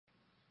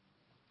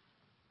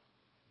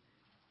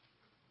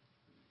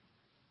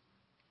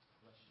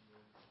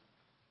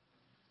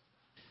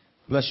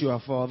Bless you,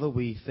 our Father.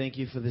 We thank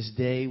you for this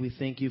day. We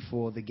thank you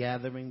for the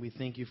gathering. We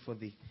thank you for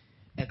the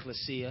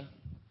ecclesia.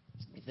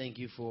 We thank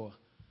you for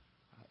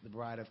the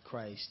bride of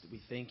Christ. We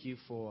thank you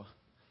for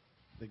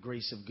the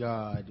grace of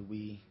God.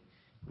 We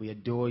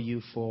adore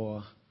you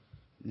for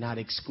not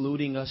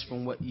excluding us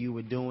from what you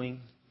were doing,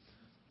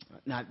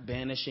 not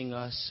banishing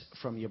us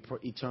from your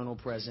eternal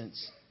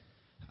presence,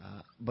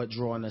 but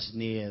drawing us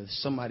near.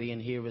 Somebody in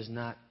here is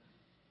not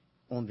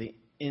on the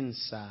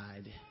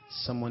inside.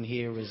 Someone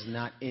here is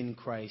not in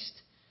Christ,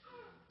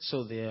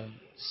 so they're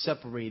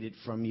separated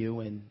from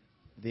you, and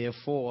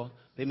therefore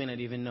they may not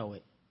even know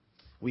it.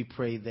 We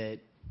pray that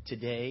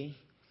today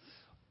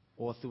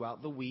or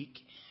throughout the week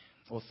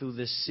or through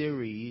this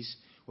series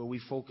where we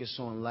focus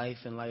on life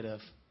in light of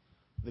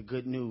the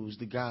good news,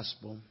 the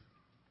gospel,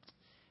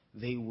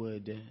 they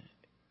would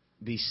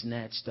be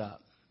snatched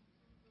up,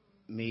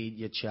 made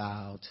your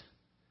child,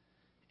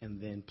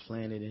 and then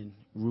planted and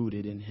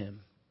rooted in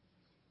him.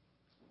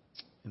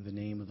 In the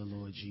name of the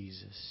Lord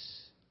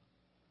Jesus.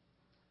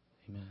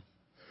 Amen.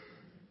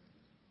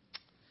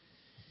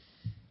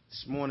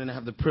 This morning I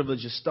have the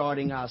privilege of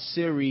starting our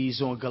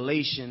series on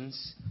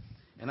Galatians.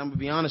 And I'm going to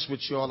be honest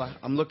with you all.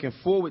 I'm looking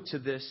forward to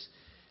this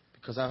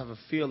because I have a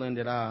feeling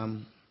that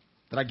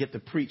I get to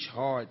preach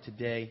hard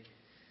today.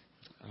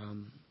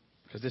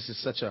 Because this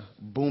is such a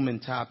booming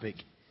topic.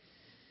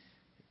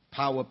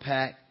 Power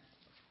pack.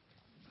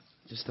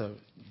 Just a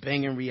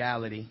banging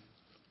reality.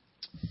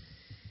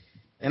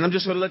 And I'm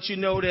just going to let you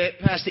know that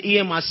Pastor E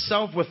and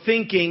myself were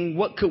thinking,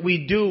 what could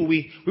we do?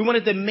 We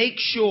wanted to make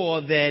sure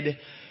that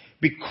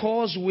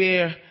because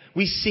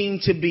we seem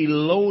to be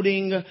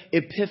loading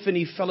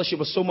Epiphany Fellowship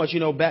with so much,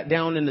 back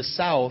down in the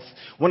South,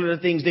 one of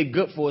the things they're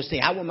good for is say,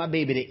 I want my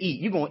baby to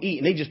eat. You're going to eat.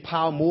 And they just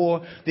pile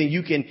more than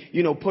you can,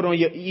 put on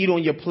eat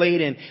on your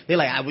plate. And they're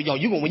like,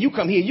 when you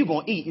come here, you're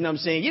going to eat. You know what I'm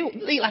saying? You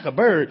eat like a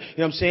bird. You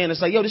know what I'm saying?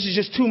 It's like, this is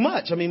just too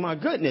much. I mean, my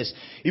goodness.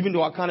 Even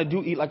though I kind of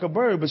do eat like a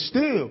bird, but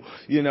still,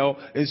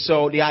 And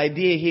so the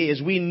idea here is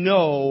we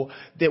know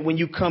that when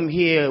you come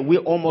here, we're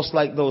almost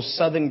like those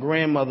Southern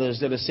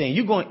grandmothers that are saying,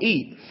 you're going to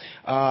eat.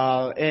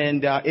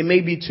 It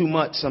may be too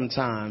much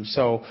sometimes.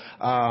 So,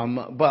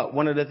 but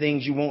one of the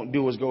things you won't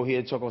do is go here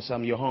and talk about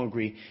something you're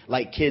hungry,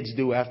 like kids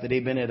do after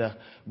they've been at a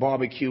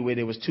barbecue where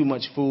there was too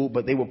much food,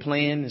 but they were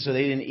playing, and so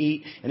they didn't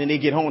eat. And then they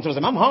get home and tell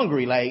them, I'm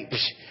hungry. Like,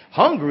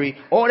 hungry?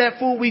 All that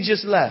food we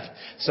just left.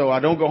 So I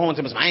don't go home and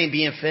tell them, I ain't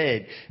being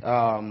fed.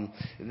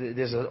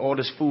 There's all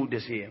this food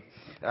that's here.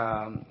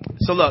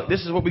 So look,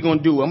 this is what we're going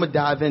to do. I'm going to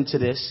dive into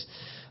this.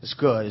 It's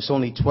good. It's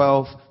only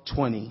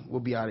 12:20.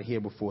 We'll be out of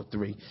here before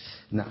 3.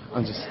 No,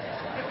 I'm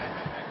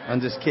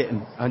just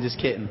kidding.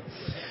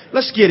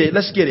 Let's get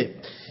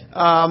it.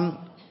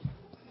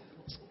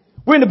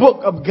 We're in the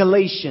book of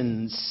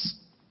Galatians,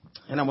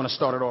 and I want to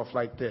start it off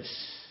like this.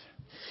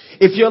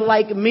 If you're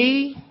like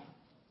me,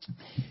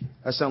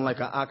 that sounded like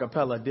an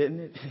acapella, didn't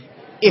it?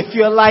 If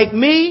you're like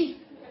me,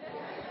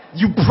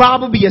 you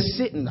probably are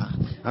sitting. Nah,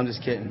 I'm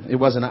just kidding. It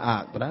wasn't an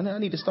oc, but I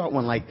need to start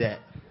one like that.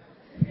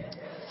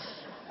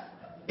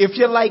 If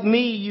you're like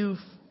me, you've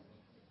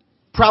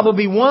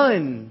probably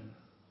won.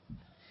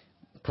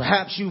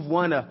 Perhaps you've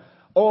won a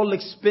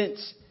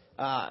all-expense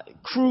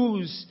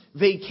cruise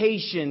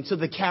vacation to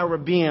the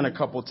Caribbean a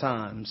couple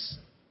times.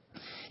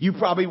 You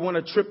probably won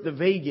a trip to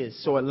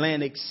Vegas or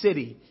Atlantic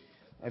City.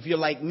 If you're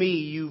like me,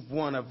 you've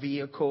won a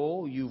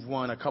vehicle. You've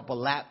won a couple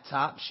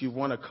laptops. You've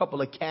won a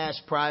couple of cash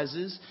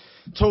prizes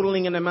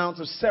totaling an amount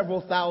of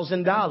several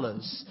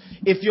 $1,000s.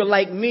 If you're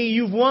like me,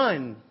 you've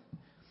won.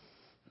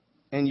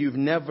 And you've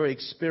never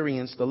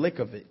experienced the lick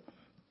of it.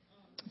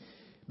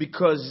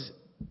 Because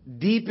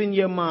deep in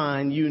your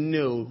mind, you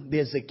knew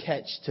there's a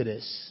catch to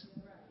this.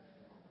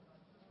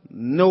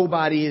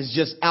 Nobody is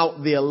just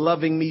out there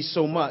loving me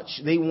so much.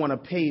 They want to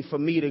pay for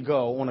me to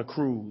go on a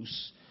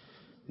cruise.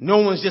 No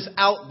one's just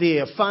out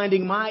there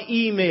finding my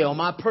email,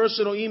 my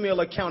personal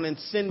email account, and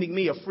sending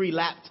me a free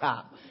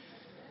laptop.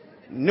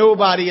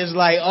 Nobody is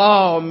like,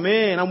 oh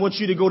man, I want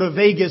you to go to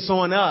Vegas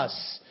on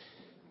us.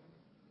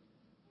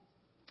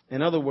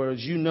 In other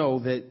words, you know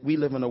that we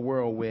live in a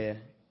world where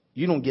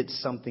you don't get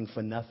something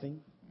for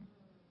nothing.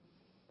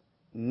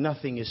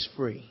 Nothing is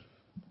free.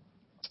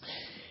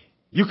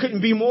 You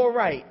couldn't be more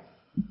right.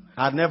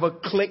 I never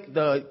click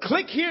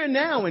here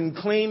now and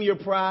claim your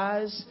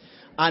prize.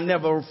 I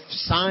never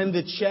sign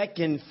the check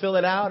and fill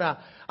it out.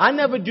 I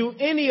never do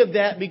any of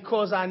that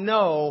because I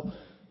know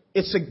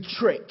it's a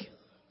trick.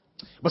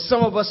 But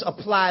some of us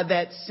apply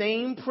that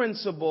same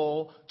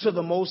principle to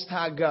the Most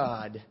High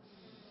God.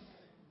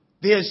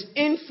 There's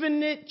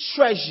infinite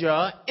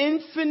treasure,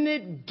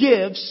 infinite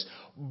gifts,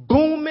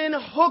 booming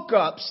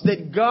hookups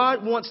that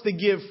God wants to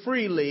give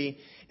freely,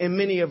 and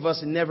many of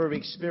us never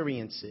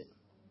experience it.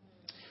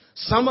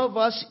 Some of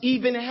us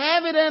even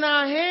have it in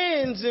our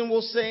hands and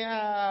will say,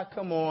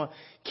 come on,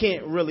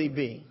 can't really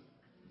be.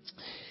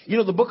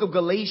 The book of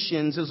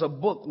Galatians is a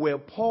book where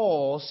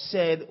Paul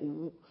said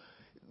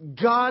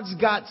God's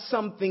got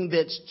something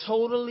that's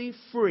totally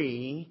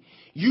free.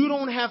 You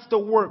don't have to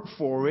work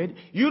for it.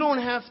 You don't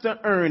have to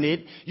earn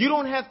it. You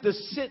don't have to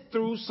sit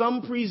through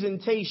some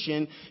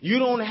presentation. You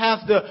don't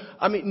have to,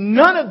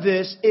 none of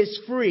this is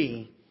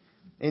free.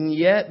 And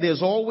yet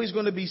there's always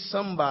going to be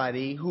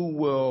somebody who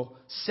will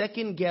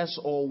second guess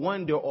or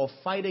wonder or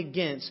fight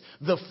against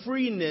the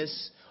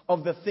freeness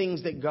of the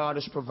things that God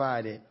has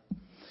provided.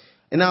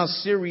 In our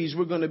series,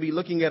 we're going to be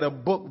looking at a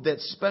book that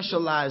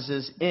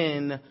specializes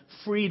in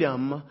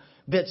freedom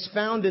that's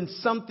found in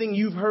something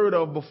you've heard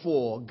of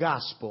before,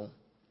 gospel.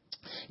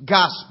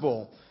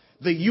 Gospel,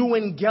 the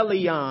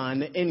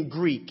euangelion in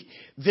Greek.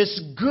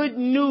 This good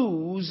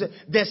news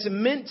that's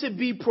meant to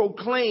be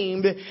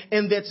proclaimed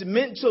and that's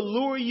meant to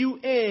lure you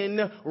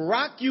in,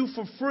 rock you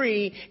for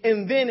free,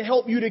 and then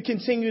help you to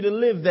continue to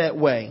live that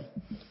way.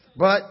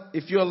 But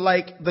if you're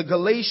like the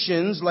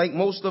Galatians, like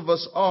most of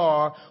us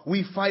are,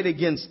 we fight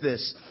against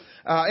this.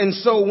 And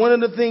so one of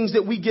the things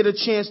that we get a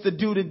chance to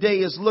do today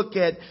is look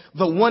at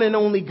the one and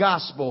only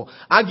gospel.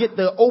 I get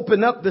to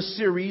open up the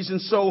series,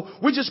 and so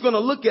we're just going to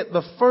look at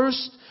the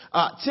first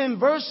 10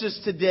 verses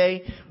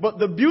today. But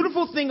the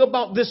beautiful thing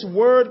about this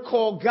word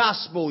called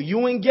gospel,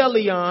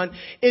 euangelion,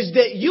 is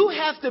that you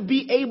have to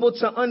be able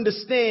to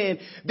understand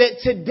that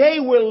today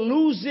we're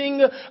losing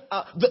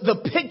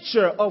the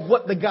picture of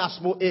what the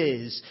gospel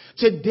is.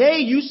 Today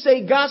you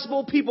say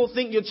gospel, people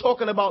think you're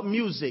talking about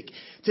music.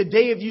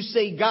 Today, if you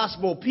say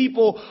gospel,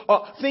 people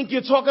think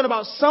you're talking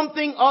about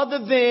something other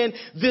than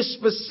this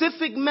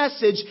specific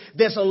message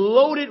that's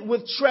loaded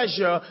with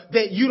treasure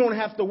that you don't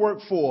have to work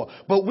for.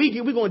 But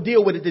we're going to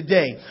deal with it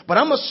today. But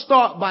I'm going to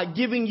start by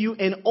giving you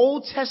an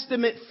Old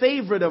Testament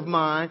favorite of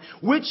mine,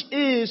 which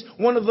is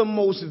one of the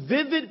most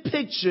vivid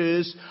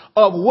pictures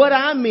of what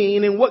I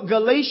mean and what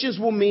Galatians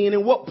will mean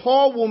and what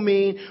Paul will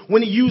mean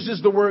when he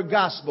uses the word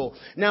gospel.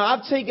 Now,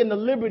 I've taken the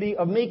liberty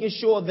of making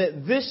sure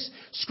that this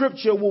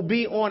scripture will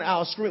be on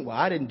our screen. Well,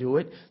 I didn't do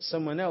it.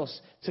 Someone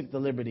else took the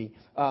liberty.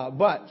 Took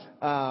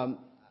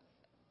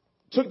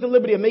the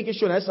liberty of making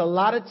sure that's a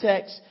lot of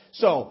text.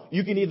 So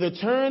you can either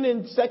turn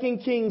in 2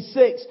 Kings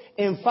 6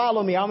 and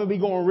follow me. I'm going to be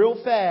going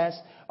real fast.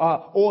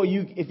 Or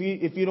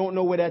if you don't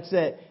know where that's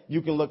at,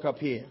 you can look up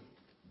here.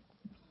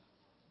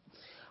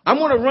 I'm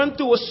going to run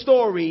through a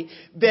story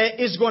that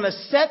is going to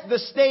set the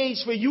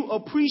stage for you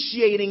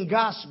appreciating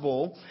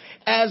gospel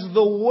as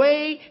the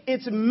way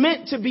it's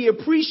meant to be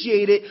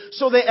appreciated,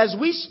 so that as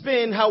we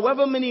spend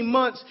however many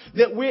months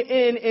that we're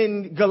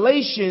in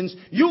Galatians,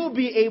 you'll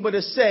be able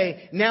to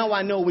say, now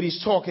I know what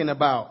he's talking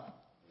about.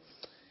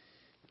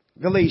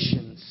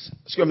 Galatians,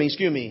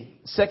 excuse me,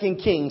 2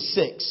 Kings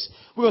 6.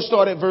 We're going to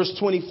start at verse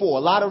 24.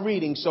 A lot of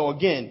reading. So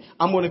again,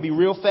 I'm going to be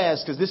real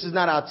fast because this is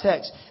not our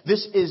text.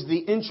 This is the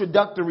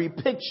introductory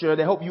picture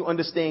to help you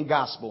understand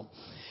gospel.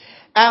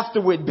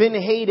 Afterward,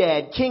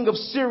 Ben-Hadad, king of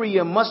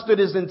Syria, mustered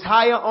his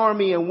entire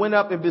army and went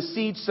up and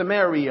besieged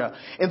Samaria.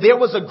 And there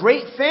was a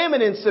great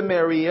famine in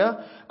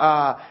Samaria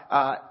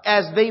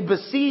as they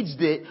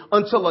besieged it,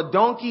 until a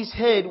donkey's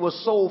head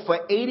was sold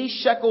for 80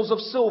 shekels of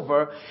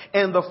silver,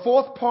 and the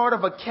fourth part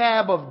of a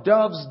cab of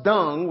dove's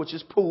dung, which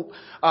is poop,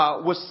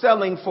 was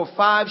selling for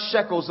 5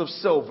 shekels of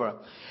silver.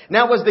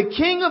 Now, as the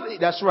king of...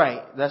 That's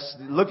right.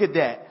 Look at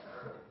that.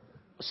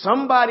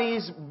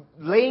 Somebody's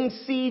laying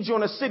siege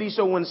on a city.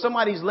 So when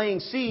somebody's laying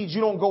siege,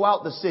 you don't go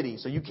out the city.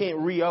 So you can't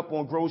re-up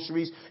on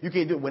groceries. You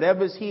can't do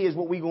whatever's here is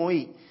what we're going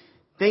to eat.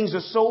 Things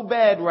are so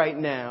bad right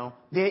now,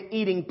 they're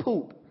eating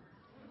poop.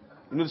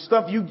 You know, the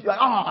stuff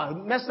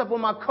messed up on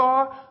my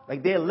car,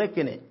 like they're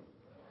licking it.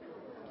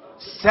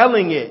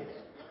 Selling it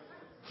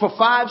for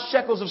 5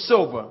 shekels of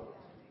silver.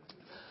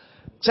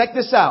 Check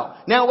this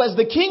out. Now, as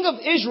the king of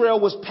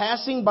Israel was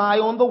passing by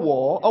on the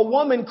wall, a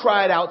woman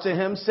cried out to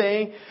him,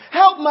 saying,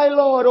 "Help my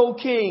lord, O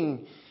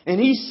king." And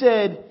he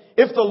said,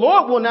 "If the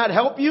Lord will not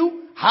help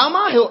you, how am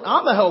I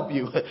going to help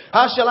you?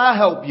 How shall I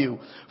help you?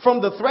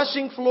 From the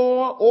threshing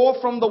floor or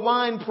from the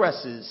wine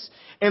presses?"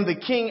 And the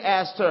king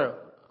asked her,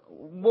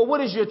 "Well,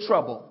 what is your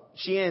trouble?"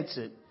 She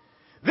answered,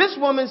 "This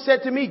woman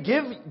said to me,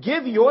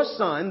 give your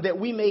son that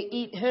we may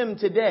eat him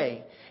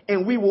today,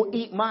 and we will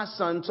eat my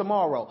son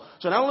tomorrow."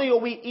 So not only are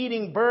we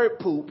eating bird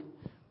poop,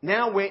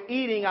 now we're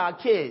eating our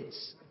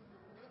kids.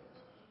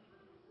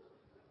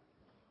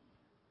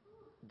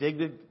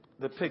 Dig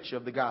the picture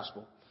of the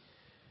gospel.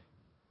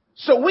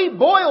 "So we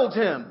boiled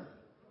him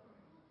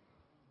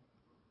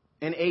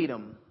and ate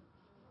him.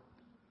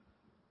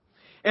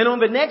 And on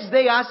the next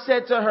day I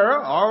said to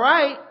her, 'All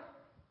right,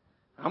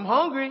 I'm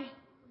hungry.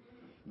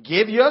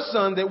 Give your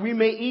son that we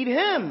may eat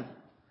him.'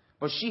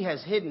 But she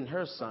has hidden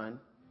her son."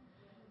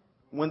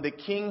 When the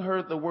king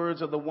heard the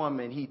words of the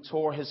woman, he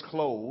tore his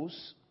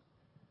clothes,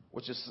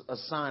 which is a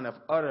sign of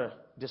utter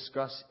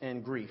disgust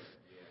and grief.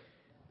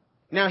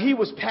 Now he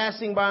was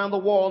passing by on the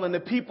wall, and the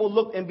people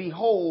looked, and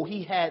behold,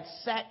 he had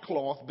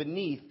sackcloth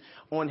beneath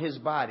on his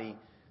body.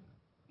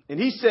 And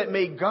he said,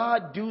 "May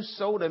God do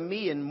so to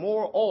me and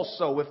more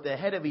also if the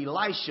head of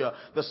Elisha,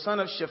 the son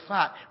of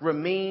Shaphat,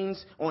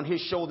 remains on his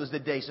shoulders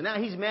today." So now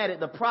he's mad at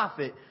the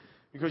prophet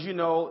because, you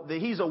know,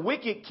 that he's a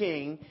wicked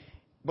king.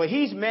 But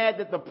he's mad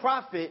that the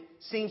prophet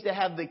seems to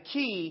have the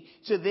key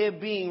to there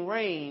being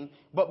rain.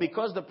 But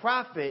because the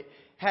prophet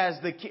has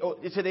the key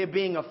to there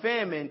being a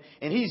famine,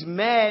 and he's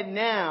mad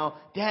now,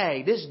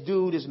 dang, this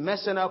dude is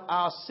messing up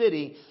our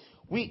city.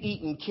 We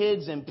eating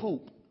kids and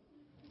poop.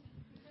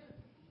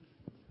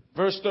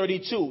 Verse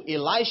 32,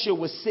 Elisha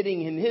was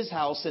sitting in his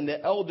house and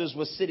the elders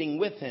were sitting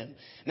with him.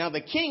 Now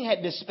the king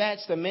had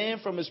dispatched a man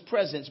from his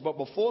presence, but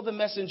before the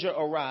messenger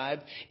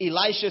arrived,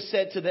 Elisha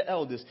said to the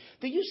elders,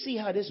 do you see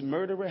how this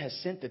murderer has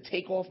sent to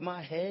take off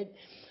my head?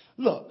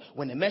 Look,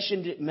 when the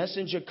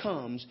messenger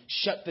comes,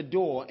 shut the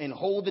door and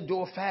hold the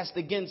door fast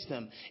against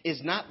him.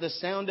 Is not the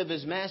sound of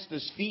his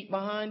master's feet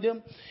behind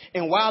him?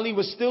 And while he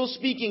was still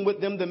speaking with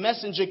them, the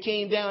messenger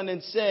came down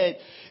and said,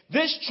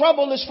 this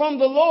trouble is from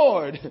the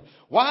Lord.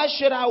 Why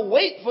should I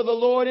wait for the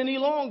Lord any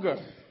longer?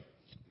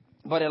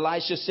 But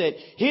Elisha said,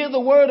 hear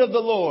the word of the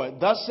Lord.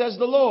 Thus says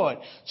the Lord,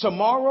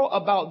 tomorrow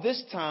about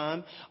this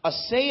time, a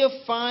seah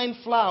of fine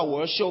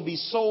flour shall be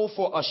sold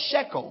for a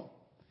shekel,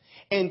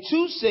 and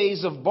 2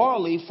 seahs of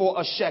barley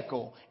for a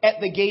shekel at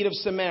the gate of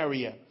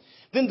Samaria.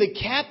 Then the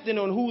captain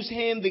on whose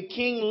hand the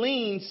king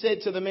leaned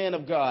said to the man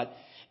of God,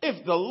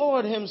 if the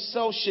Lord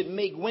himself should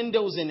make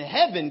windows in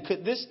heaven,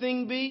 could this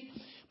thing be?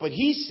 But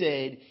he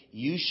said,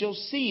 you shall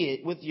see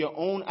it with your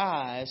own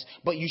eyes,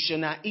 but you shall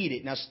not eat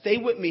it. Now stay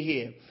with me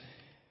here.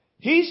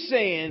 He's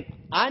saying,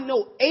 I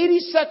know 80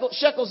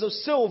 shekels of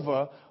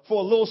silver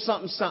for a little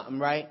something, something,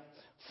 right?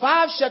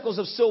 5 shekels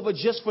of silver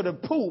just for the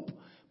poop,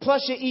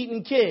 plus you're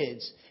eating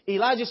kids.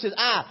 Elijah says,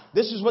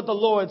 this is what the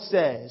Lord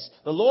says.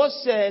 The Lord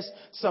says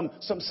some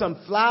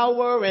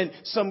flour and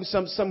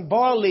some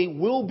barley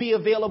will be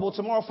available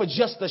tomorrow for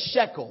just a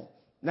shekel.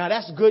 Now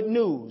that's good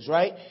news,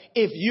 right?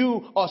 If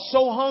you are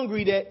so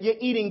hungry that you're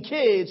eating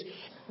kids,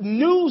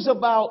 news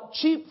about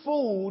cheap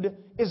food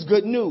is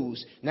good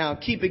news. Now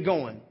keep it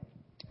going.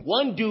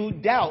 One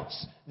dude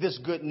doubts this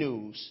good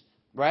news,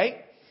 right?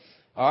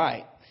 All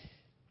right.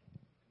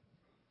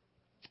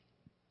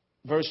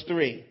 Verse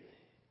 3.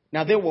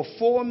 Now there were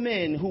 4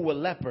 men who were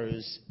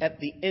lepers at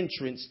the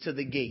entrance to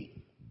the gate.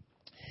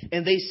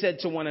 And they said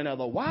to one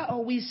another, why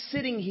are we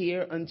sitting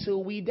here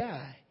until we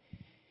die?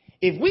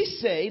 If we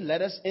say,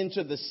 let us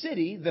enter the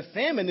city, the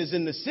famine is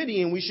in the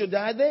city and we shall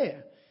die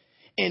there.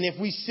 And if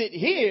we sit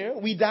here,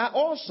 we die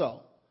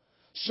also.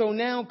 So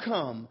now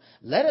come,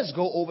 let us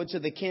go over to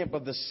the camp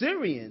of the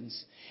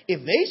Syrians. If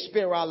they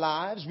spare our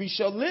lives, we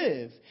shall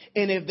live.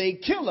 And if they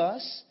kill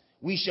us,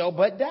 we shall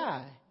but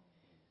die.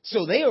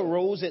 So they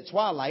arose at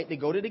twilight to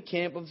go to the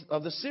camp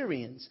of the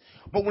Syrians.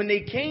 But when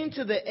they came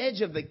to the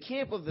edge of the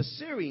camp of the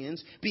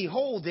Syrians,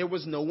 behold, there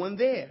was no one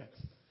there.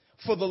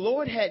 For the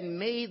Lord had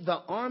made the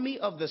army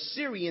of the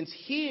Syrians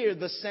hear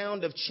the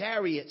sound of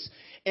chariots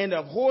and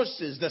of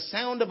horses, the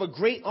sound of a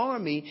great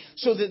army,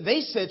 so that they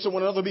said to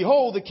one another,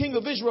 behold, the king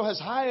of Israel has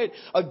hired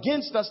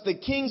against us the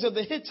kings of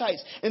the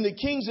Hittites and the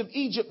kings of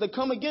Egypt that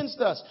come against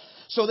us.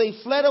 So they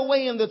fled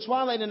away in the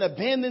twilight and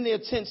abandoned their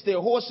tents, their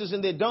horses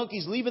and their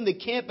donkeys, leaving the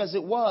camp as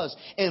it was,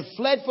 and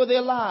fled for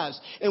their lives.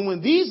 And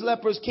when these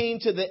lepers came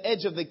to the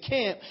edge of the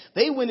camp,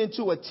 they went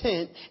into a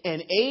tent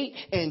and ate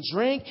and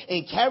drank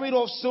and carried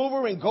off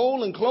silver and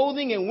gold and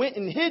clothing and went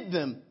and hid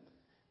them.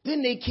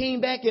 Then they came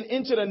back and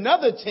entered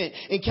another tent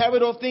and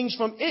carried off things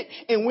from it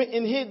and went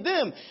and hid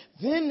them.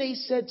 Then they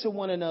said to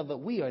one another,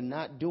 we are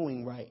not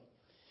doing right.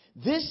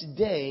 This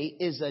day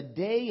is a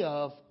day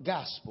of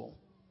gospel.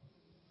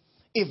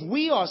 If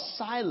we are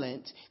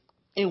silent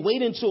and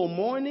wait until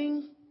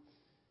morning,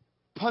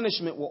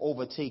 punishment will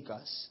overtake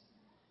us.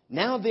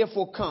 Now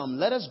therefore come,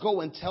 let us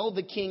go and tell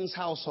the king's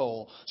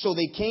household. So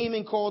they came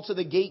and called to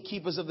the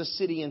gatekeepers of the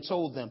city and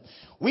told them,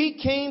 we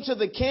came to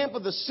the camp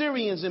of the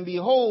Syrians, and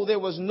behold, there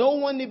was no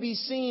one to be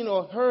seen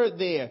or heard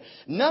there.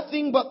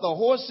 Nothing but the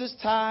horses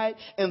tied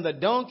and the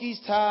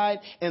donkeys tied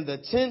and the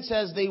tents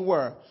as they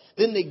were.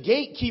 Then the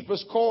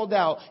gatekeepers called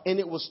out, and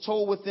it was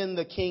told within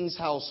the king's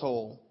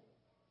household.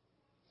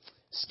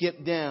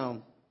 Skip down.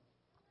 It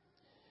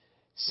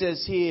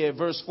says here,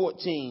 verse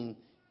 14.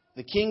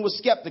 The king was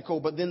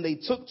skeptical, but then they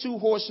took 2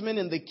 horsemen,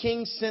 and the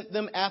king sent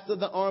them after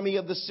the army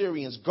of the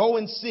Syrians. Go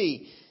and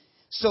see.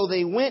 So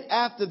they went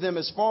after them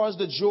as far as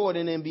the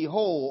Jordan, and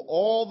behold,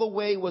 all the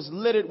way was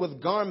littered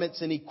with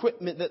garments and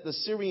equipment that the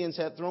Syrians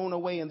had thrown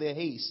away in their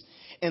haste.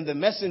 And the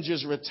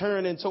messengers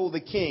returned and told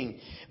the king.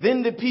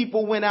 Then the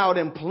people went out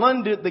and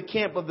plundered the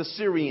camp of the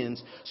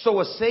Syrians. So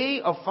a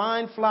seah of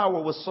fine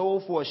flour was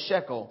sold for a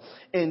shekel,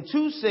 and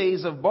 2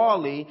 seahs of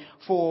barley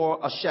for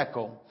a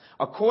shekel,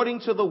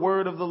 according to the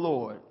word of the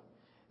Lord.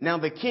 Now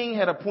the king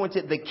had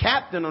appointed the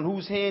captain on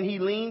whose hand he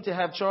leaned to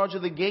have charge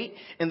of the gate,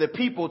 and the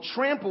people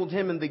trampled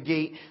him in the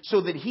gate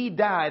so that he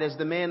died, as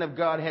the man of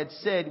God had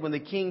said when the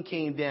king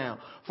came down.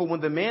 For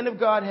when the man of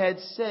God had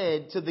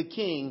said to the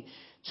king,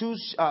 2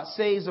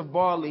 seahs of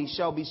barley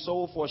shall be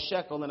sold for a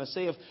shekel, and a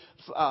seah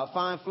of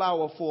fine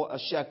flour for a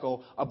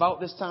shekel.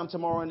 About this time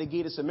tomorrow in the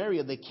gate of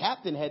Samaria, the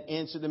captain had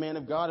answered the man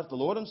of God, if the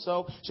Lord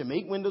himself should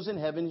make windows in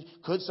heaven,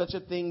 could such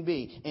a thing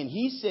be? And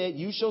he said,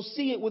 you shall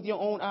see it with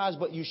your own eyes,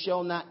 but you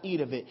shall not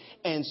eat of it.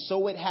 And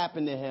so it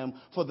happened to him,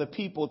 for the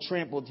people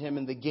trampled him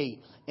in the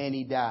gate, and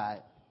he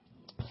died.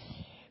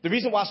 The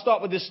reason why I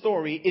start with this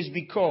story is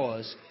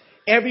because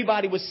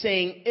everybody was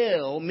saying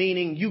ill,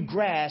 meaning you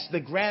grasp the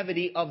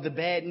gravity of the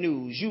bad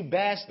news. You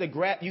grasp the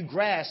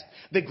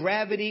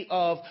gravity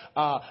of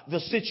the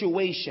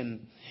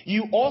situation.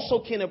 You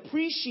also can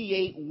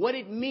appreciate what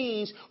it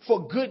means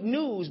for good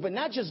news, but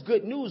not just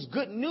good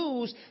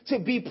news to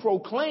be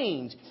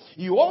proclaimed.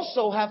 You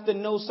also have to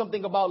know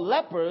something about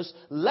lepers.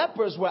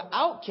 Lepers were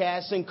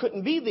outcasts and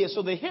couldn't be there.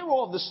 So the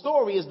hero of the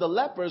story is the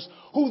lepers,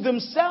 who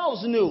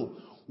themselves knew,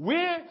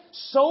 we're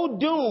so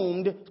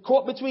doomed,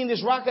 caught between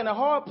this rock and a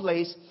hard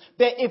place,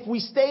 that if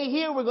we stay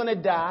here, we're going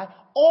to die.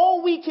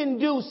 All we can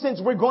do, since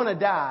we're going to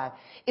die,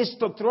 is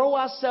to throw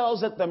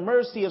ourselves at the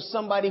mercy of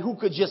somebody who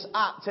could just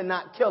opt to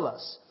not kill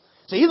us.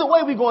 So either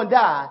way, we're going to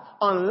die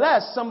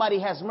unless somebody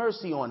has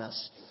mercy on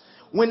us.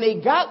 When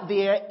they got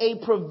there, a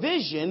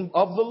provision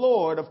of the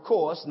Lord, of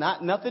course,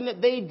 nothing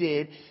that they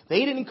did.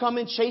 They didn't come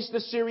and chase the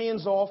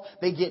Syrians off.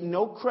 They get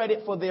no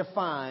credit for their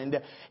find.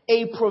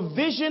 A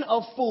provision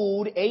of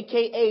food,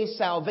 aka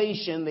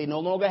salvation, they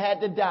no longer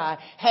had to die,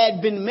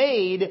 had been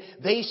made.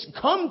 They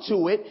come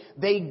to it.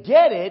 They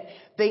get it.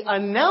 They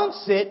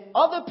announce it.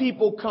 Other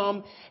people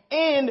come,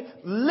 and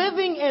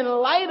living in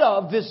light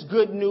of this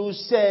good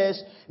news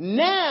says,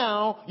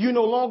 now you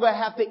no longer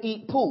have to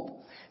eat poop.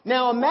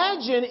 Now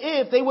imagine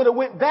if they would have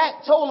went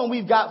back, told them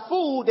we've got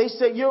food. They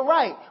said, you're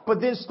right.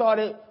 But then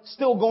started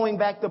still going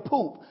back to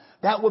poop.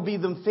 That would be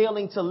them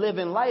failing to live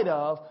in light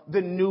of the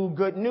new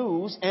good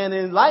news and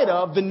in light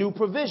of the new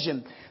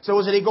provision. So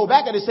as they go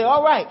back and they say,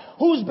 all right,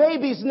 whose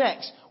baby's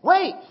next?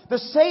 Wait, the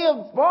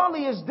seah of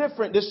barley is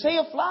different. The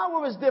seah of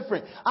flour is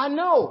different. I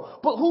know,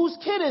 but whose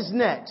kid is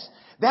next?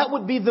 That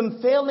would be them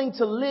failing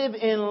to live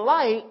in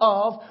light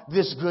of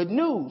this good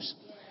news.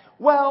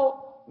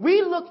 Well,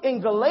 we look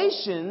in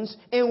Galatians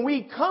and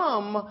we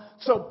come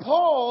to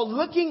Paul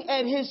looking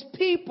at his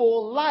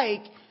people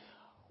like,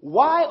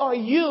 why are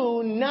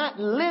you not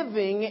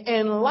living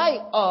in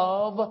light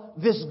of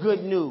this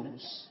good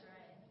news?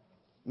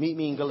 Meet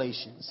me in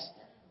Galatians.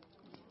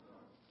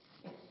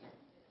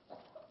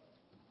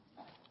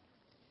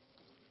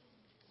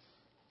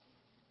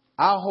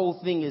 Our whole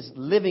thing is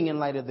living in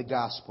light of the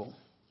gospel.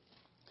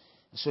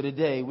 So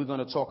today we're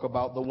going to talk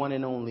about the one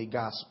and only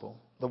gospel.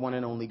 The one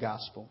and only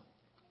gospel.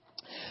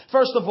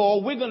 First of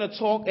all, we're going to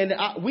talk, and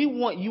we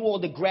want you all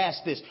to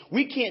grasp this.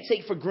 We can't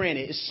take for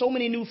granted. There's so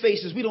many new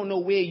faces, we don't know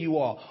where you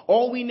are.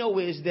 All we know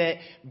is that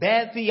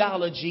bad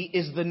theology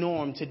is the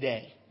norm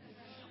today.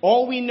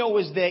 All we know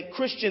is that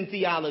Christian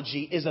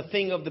theology is a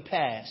thing of the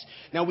past.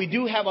 Now, we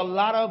do have a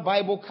lot of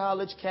Bible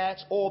college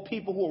cats or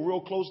people who are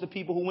real close to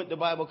people who went to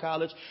Bible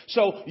college.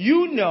 So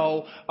you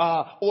know,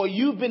 or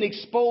you've been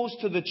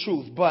exposed to the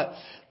truth. But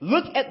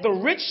look at the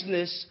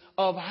richness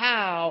of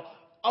how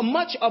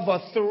much of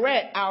a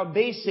threat our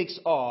basics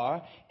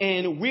are,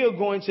 and we're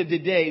going to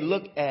today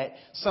look at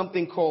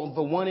something called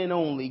the one and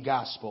only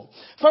gospel.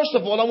 First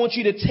of all, I want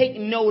you to take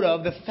note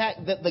of the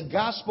fact that the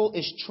gospel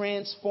is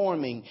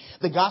transforming.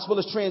 The gospel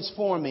is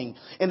transforming.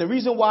 And the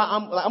reason why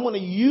I'm going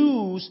to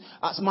use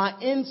my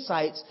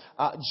insights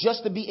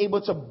just to be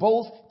able to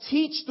both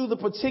teach through the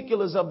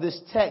particulars of this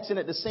text and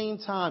at the same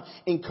time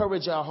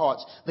encourage our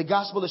hearts. The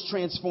gospel is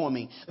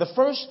transforming. The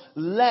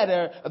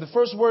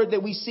first word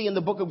that we see in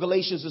the book of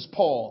Galatians is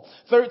Paul.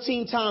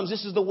 13 times,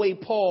 this is the way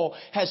Paul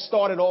has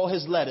started all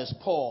his letters.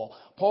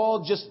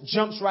 Paul just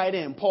jumps right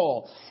in.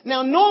 Paul.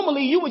 Now,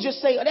 normally you would just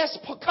say, oh, that's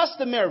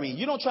customary.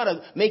 You don't try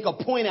to make a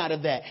point out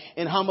of that.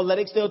 In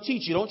homiletics, they'll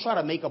teach you. Don't try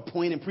to make a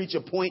point and preach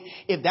a point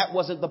if that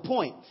wasn't the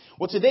point.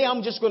 Well, today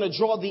I'm just going to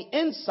draw the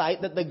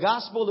insight that the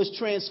gospel is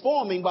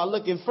transforming by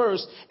looking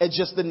first at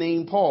just the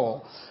name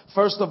Paul.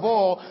 First of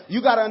all,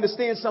 you got to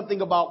understand something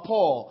about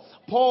Paul.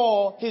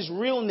 Paul, his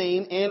real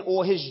name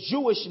or his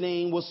Jewish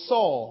name was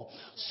Saul.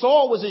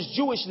 Saul was his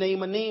Jewish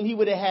name, a name he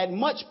would have had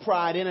much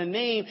pride in, a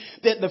name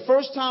that the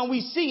first time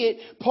we see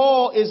it,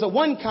 Paul is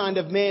one kind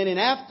of man,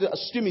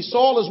 and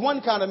Saul is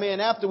one kind of man.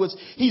 Afterwards,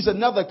 he's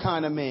another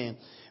kind of man.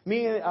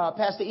 Me and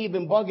Pastor Eve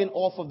been bugging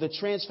off of the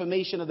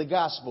transformation of the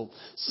gospel.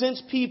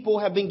 Since people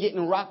have been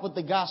getting rocked with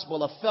the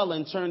gospel, a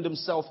felon turned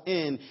himself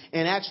in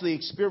and actually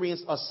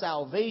experienced a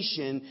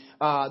salvation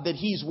that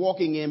he's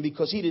walking in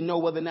because he didn't know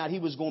whether or not he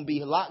was going to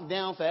be locked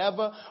down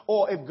forever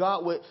or if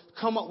God would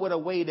come up with a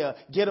way to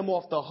get him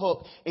off the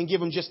hook and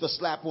give him just a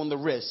slap on the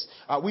wrist.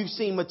 We've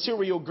seen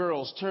material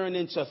girls turn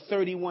into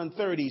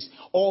 3130s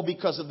all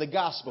because of the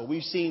gospel.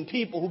 We've seen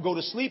people who go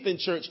to sleep in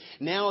church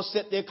now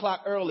set their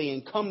clock early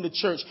and come to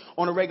church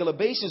on a regular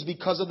basis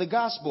because of the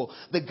gospel.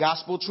 The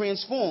gospel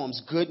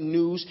transforms. Good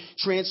news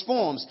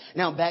transforms.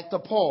 Now back to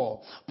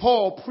Paul.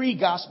 Paul,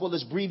 pre-gospel,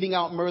 is breathing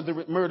out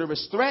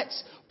murderous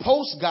threats.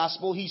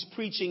 Post-gospel, he's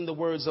preaching the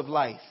words of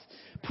life.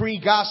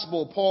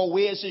 Pre-gospel, Paul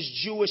wears his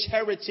Jewish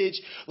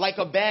heritage like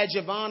a badge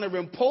of honor.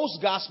 And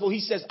post-gospel, he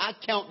says, I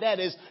count that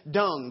as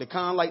dung, the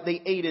kind like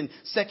they ate in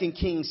 2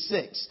 Kings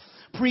 6.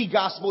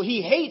 Pre-gospel,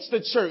 he hates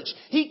the church.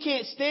 He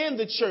can't stand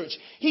the church.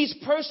 He's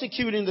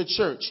persecuting the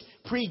church.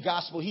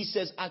 Pre-gospel, he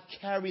says, I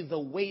carry the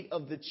weight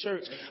of the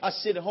church. I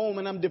sit home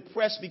and I'm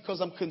depressed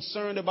because I'm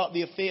concerned about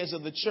the affairs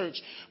of the church.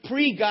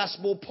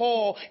 Pre-gospel,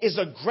 Paul is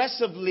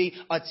aggressively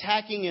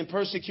attacking and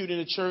persecuting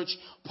the church.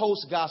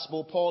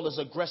 Post-gospel, Paul is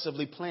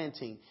aggressively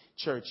planting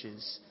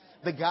churches.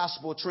 The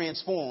gospel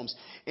transforms.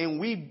 And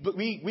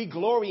we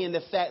glory in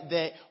the fact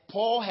that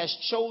Paul has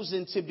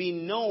chosen to be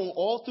known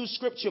all through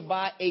scripture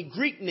by a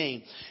Greek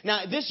name.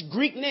 Now, this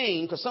Greek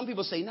name, because some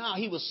people say,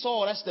 he was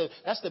Saul.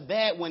 That's the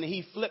bad one. And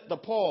he flipped the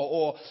Paul.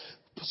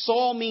 Or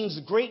Saul means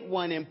great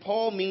one and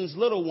Paul means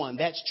little one.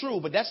 That's true.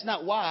 But that's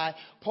not why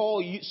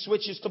Paul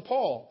switches to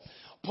Paul.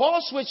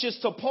 Paul switches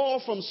to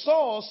Paul from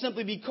Saul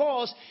simply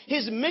because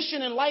his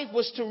mission in life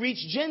was to reach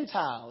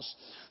Gentiles.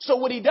 So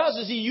what he does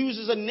is he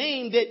uses a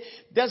name that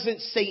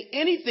doesn't say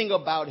anything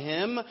about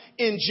him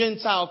in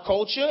Gentile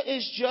culture.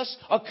 It's just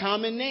a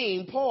common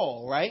name,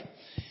 Paul, right?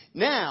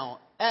 Now,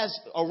 as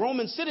a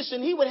Roman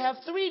citizen, he would have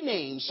 3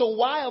 names. So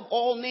why of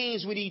all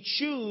names would he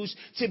choose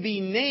to be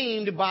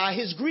named by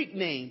his Greek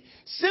name?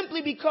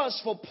 Simply because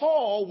for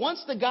Paul,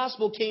 once the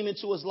gospel came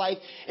into his life,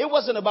 it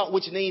wasn't about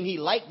which name he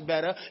liked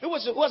better.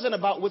 It wasn't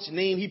about which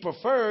name he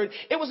preferred.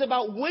 It was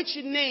about which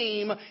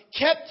name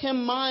kept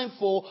him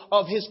mindful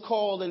of his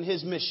call and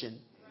his mission.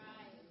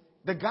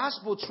 The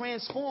gospel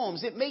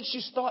transforms. It makes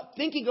you start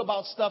thinking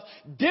about stuff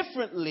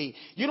differently.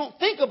 You don't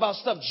think about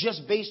stuff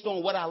just based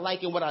on what I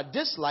like and what I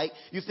dislike.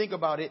 You think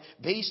about it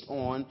based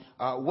on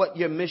what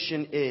your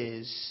mission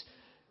is.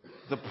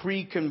 The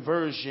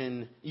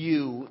pre-conversion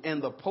you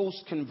and the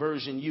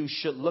post-conversion you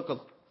should look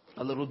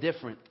a little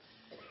different.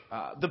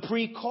 The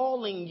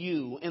pre-calling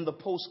you and the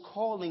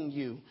post-calling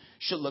you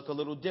should look a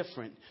little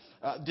different.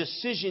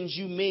 Decisions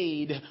you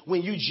made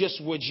when you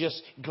were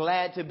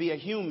glad to be a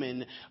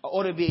human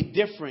ought to be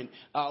different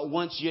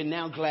once you're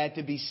now glad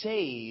to be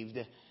saved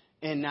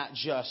and not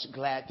just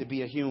glad to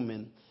be a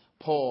human.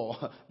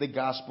 Paul, the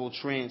gospel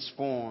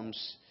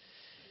transforms.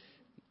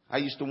 I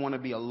used to want to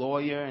be a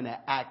lawyer and an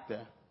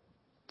actor.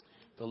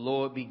 The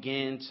Lord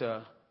began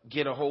to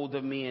get a hold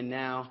of me, and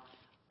now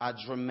I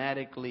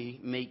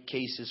dramatically make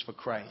cases for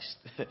Christ.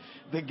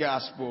 The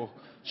gospel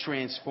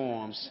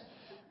transforms.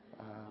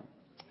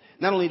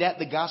 Not only that,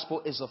 the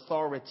gospel is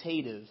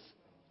authoritative.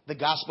 The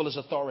gospel is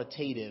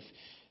authoritative.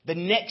 The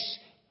next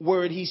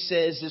word he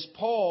says is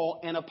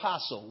Paul, an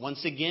apostle.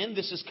 Once again,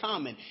 this is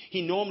common.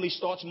 He normally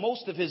starts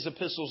most of his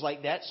epistles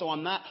like that, so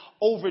I'm not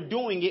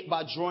overdoing it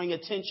by drawing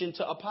attention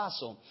to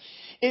apostle.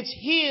 It's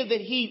here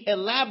that he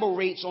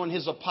elaborates on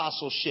his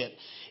apostleship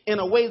in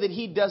a way that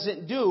he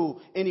doesn't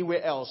do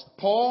anywhere else.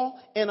 Paul,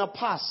 an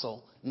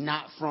apostle,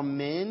 not from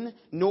men,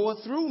 nor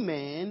through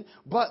man,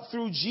 but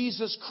through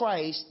Jesus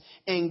Christ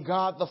and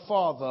God the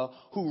Father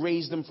who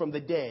raised him from the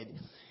dead.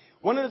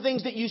 One of the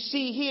things that you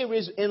see here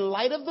is, in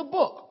light of the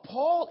book,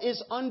 Paul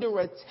is under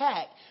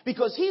attack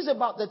because he's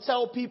about to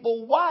tell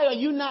people, why are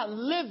you not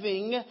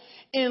living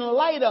in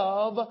light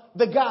of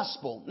the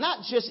gospel?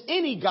 Not just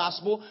any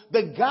gospel,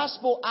 the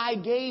gospel I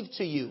gave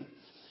to you.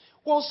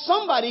 Well,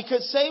 somebody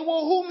could say,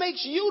 well, who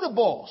makes you the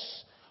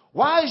boss?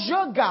 Why is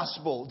your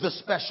gospel the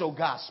special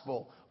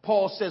gospel?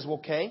 Paul says,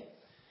 okay,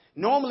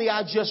 normally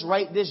I just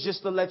write this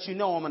just to let you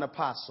know I'm an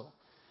apostle.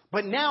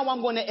 But now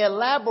I'm going to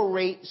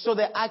elaborate so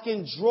that I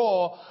can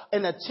draw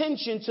an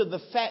attention to the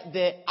fact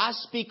that I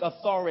speak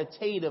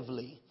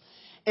authoritatively.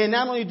 And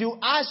not only do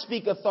I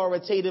speak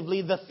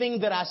authoritatively, the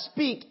thing that I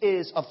speak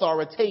is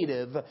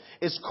authoritative.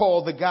 It's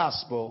called the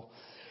gospel.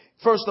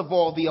 First of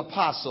all, the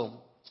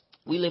apostle.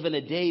 We live in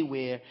a day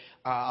where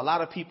a lot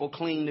of people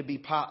claim to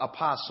be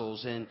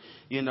apostles, and,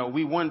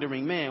 we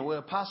wondering, man, well,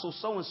 apostle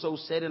so-and-so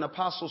said and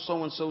apostle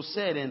so-and-so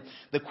said. And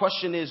the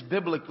question is,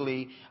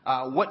 biblically,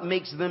 what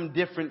makes them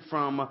different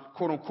from,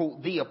 quote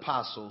unquote, the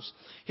apostles?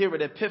 Here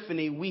at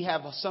Epiphany, we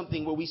have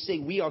something where we say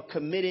we are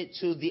committed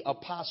to the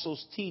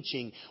apostles'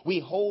 teaching. We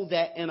hold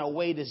that in a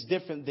way that's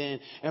different than,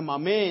 and my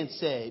man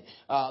said,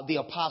 the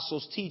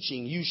apostles'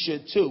 teaching. You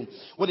should too.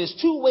 Well, there's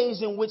 2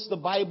 ways in which the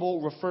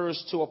Bible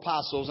refers to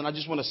apostles, and I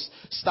just want to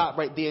stop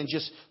right there and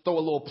just throw a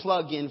little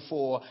plug in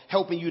for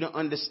helping you to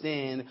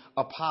understand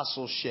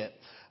apostleship.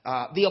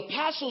 The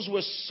apostles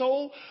were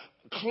so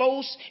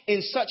close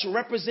and such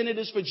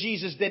representatives for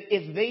Jesus that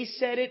if they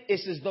said it,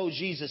 it's as though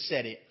Jesus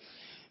said it.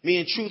 Me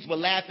and Truth were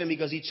laughing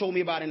because he told me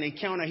about an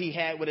encounter he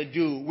had with a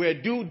dude where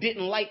a dude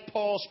didn't like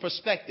Paul's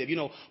perspective.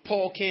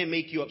 Paul can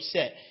make you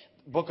upset.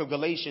 Book of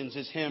Galatians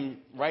is him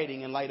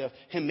writing in light of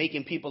him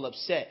making people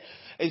upset.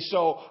 And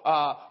so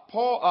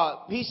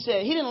Paul, he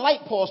said he didn't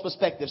like Paul's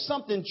perspective.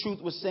 Something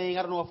Truth was saying.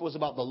 I don't know if it was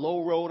about the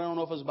low road. I don't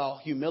know if it was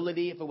about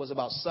humility, if it was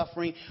about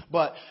suffering.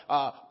 But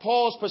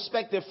Paul's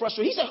perspective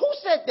frustrated. He said, who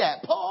said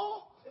that,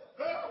 Paul?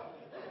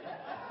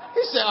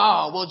 He said,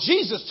 well,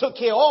 Jesus took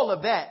care of all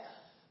of that.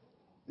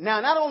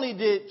 Now, not only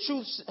did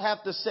Truth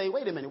have to say,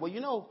 wait a minute,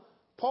 well,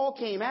 Paul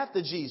came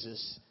after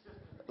Jesus.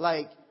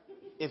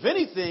 if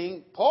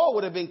anything, Paul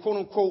would have been, quote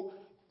unquote,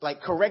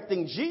 like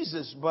correcting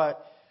Jesus,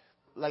 but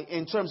like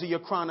in terms of your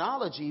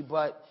chronology,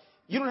 but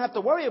you don't have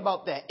to worry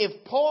about that.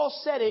 If Paul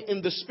said it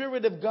and the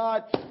Spirit of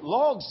God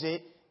logs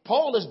it,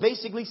 Paul is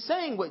basically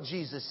saying what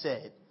Jesus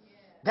said.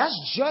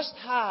 That's just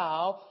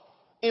how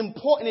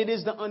important it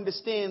is to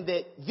understand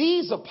that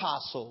these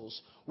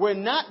apostles were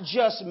not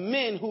just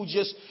men who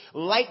just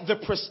like the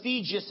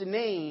prestigious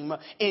name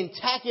and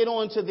tack it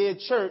on to their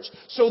church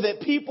so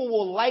that people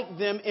will like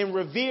them and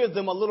revere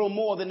them a little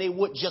more than they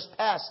would just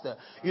pastor.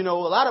 You know,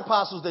 a lot of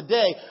apostles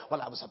today,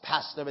 well, I was a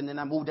pastor and then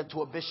I moved up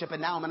to a bishop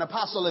and now I'm an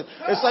apostle. And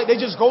it's like they're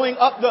just going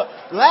up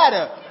the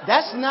ladder.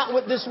 That's not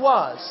what this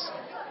was.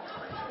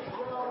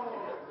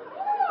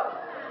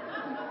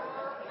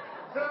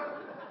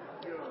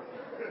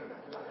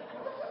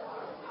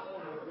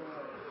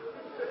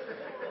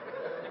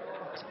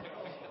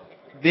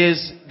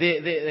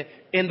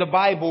 In the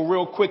Bible,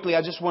 real quickly,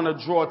 I just want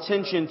to draw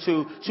attention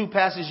to two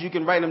passages. You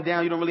can write them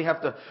down. You don't really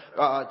have to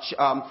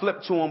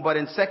flip to them. But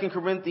in 2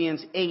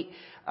 Corinthians 8,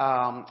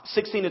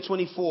 16 to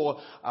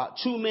 24,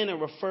 two men are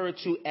referred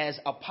to as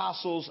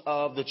apostles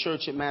of the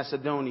church at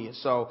Macedonia.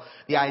 So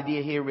the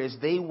idea here is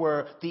they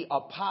were the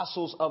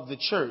apostles of the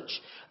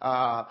church.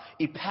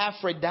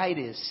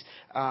 Epaphroditus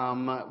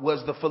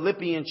was the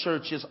Philippian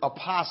church's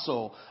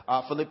apostle.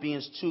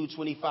 Philippians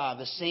 2:25,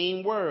 the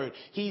same word.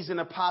 He's an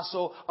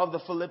apostle of the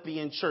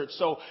Philippian church.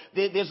 So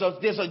there's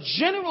a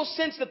general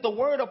sense that the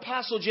word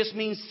apostle just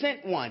means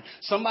sent one,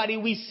 somebody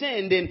we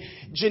send. And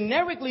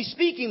generically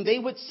speaking, they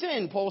would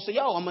send. Paul said,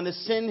 I'm going to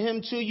send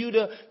him to you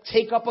to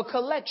take up a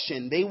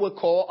collection. They would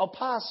call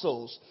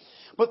apostles.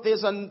 But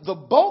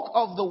the bulk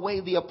of the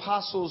way the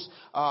apostles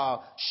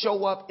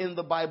show up in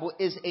the Bible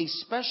is a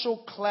special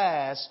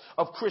class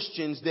of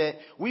Christians that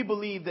we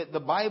believe that the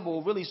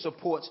Bible really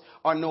supports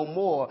are no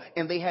more,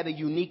 and they had a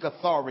unique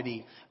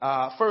authority.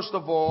 First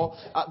of all,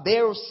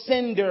 their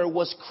sender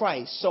was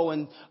Christ. So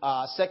in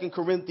 2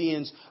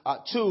 Corinthians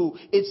 2,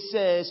 it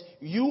says,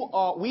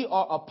 we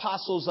are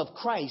apostles of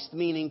Christ,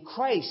 meaning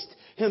Christ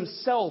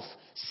himself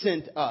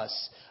sent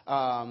us.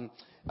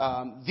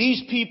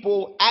 These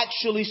people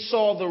actually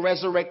saw the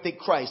resurrected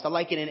Christ. I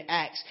like it in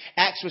Acts.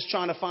 Acts was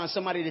trying to find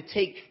somebody to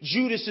take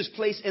Judas's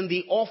place in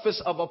the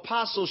office of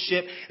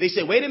apostleship. They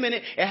said, wait a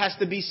minute, it has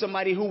to be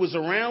somebody who was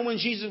around when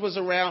Jesus was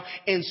around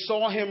and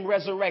saw him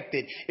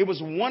resurrected. It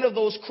was one of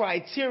those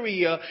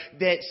criteria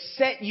that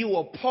set you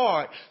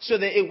apart so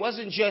that it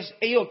wasn't just,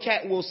 hey, your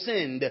cat will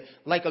send.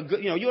 Like a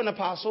good, you're an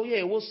apostle.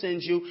 Yeah, we'll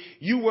send you.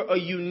 You were a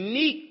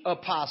unique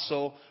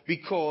apostle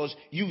because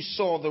you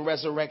saw the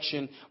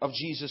resurrection of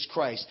Jesus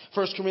Christ.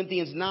 1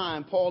 Corinthians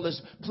 9, Paul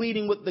is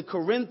pleading with the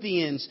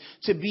Corinthians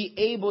to be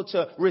able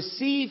to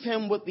receive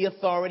him with the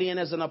authority and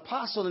as an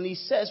apostle. And he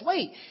says,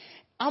 wait,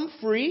 I'm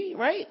free,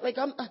 right?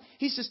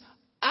 He says,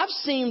 I've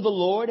seen the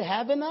Lord,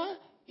 haven't I?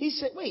 He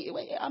said, wait.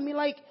 I mean,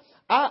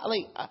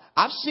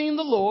 I've seen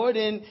the Lord,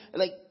 and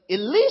at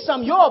least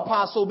I'm your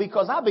apostle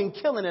because I've been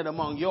killing it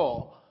among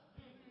y'all.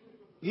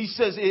 He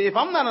says, if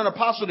I'm not an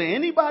apostle to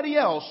anybody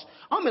else,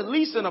 I'm at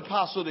least an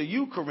apostle to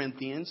you,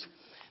 Corinthians.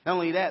 Not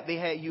only that, they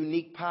had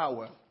unique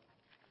power.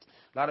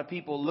 A lot of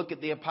people look at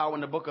their power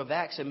in the book of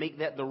Acts and make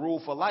that the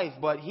rule for life.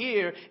 But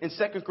here in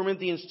 2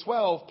 Corinthians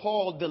 12,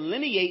 Paul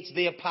delineates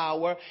their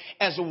power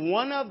as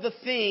one of the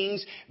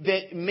things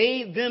that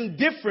made them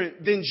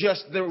different than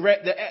just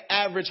the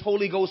average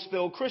Holy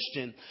Ghost-filled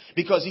Christian.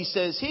 Because he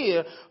says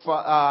here, for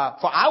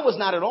I was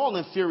not at all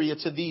inferior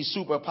to these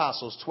super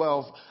apostles,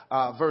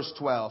 verse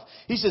 12.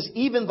 He says,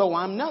 even though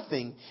I'm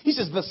nothing. He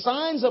says, the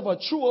signs of a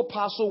true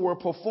apostle were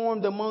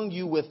performed among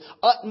you with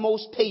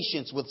utmost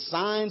patience, with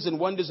signs and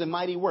wonders and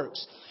mighty works.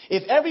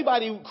 If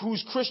everybody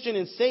who's Christian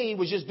and saved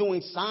was just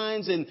doing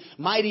signs and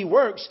mighty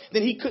works,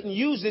 then he couldn't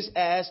use this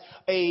as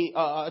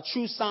a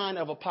true sign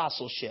of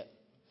apostleship.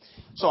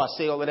 So I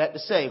say all of that to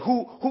say,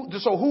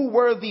 who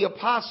were the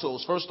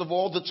apostles? First of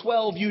all, the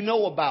 12 you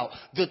know about.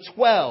 The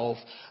 12,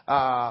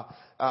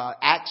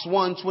 Acts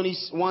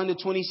 1:21 to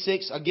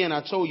 26. Again,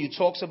 I told you,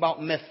 talks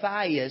about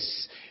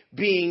Matthias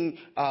being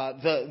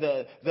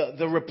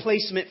the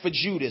replacement for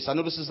Judas. I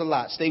know this is a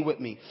lot. Stay with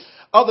me.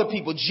 Other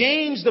people,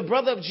 James, the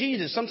brother of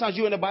Jesus. Sometimes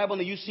you're in the Bible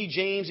and you see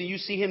James and you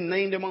see him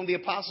named among the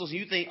apostles and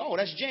you think, oh,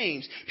 that's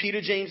James, Peter,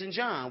 James, and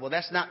John. Well,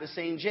 that's not the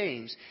same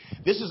James.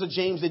 This is a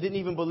James that didn't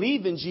even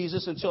believe in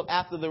Jesus until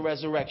after the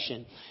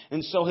resurrection.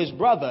 And so his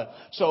brother,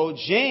 so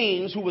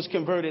James, who was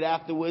converted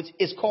afterwards,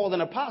 is called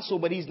an apostle,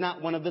 but he's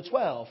not one of the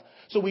 12.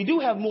 So we do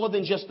have more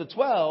than just the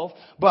 12,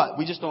 but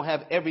we just don't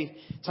have every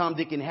Tom,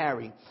 Dick, and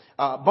Harry.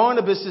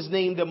 Barnabas is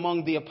named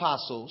among the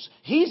apostles.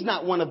 He's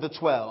not one of the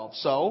 12.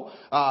 So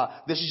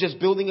this is just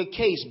building a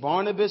case.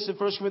 Barnabas in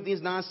 1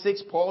 Corinthians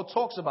 9:6, Paul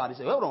talks about it.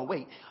 He said, hold on,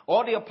 wait.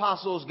 All the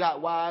apostles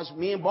got wives.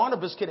 Me and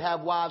Barnabas could have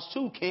wives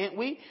too, can't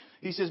we?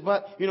 He says,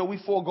 but, we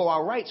forego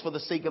our rights for the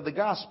sake of the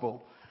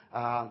gospel.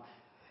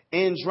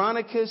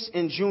 Andronicus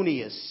and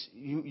Junius.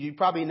 You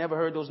probably never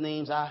heard those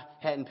names. I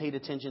hadn't paid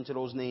attention to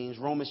those names.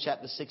 Romans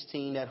chapter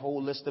 16, that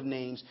whole list of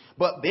names.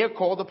 But they're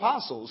called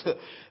apostles.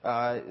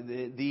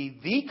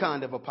 The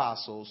kind of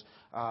apostles.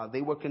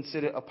 They were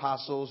considered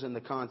apostles in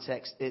the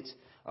context it's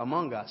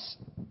among us.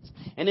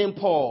 And then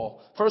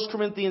Paul, 1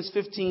 Corinthians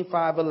 15,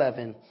 5,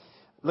 11.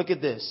 Look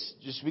at this.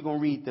 We're going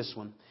to read this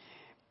one.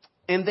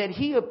 And that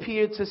he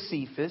appeared to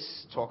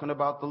Cephas, talking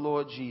about the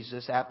Lord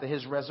Jesus after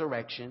his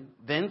resurrection,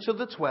 then to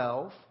the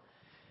 12,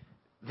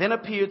 then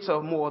appeared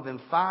to more than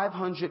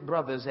 500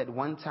 brothers at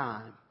one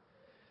time,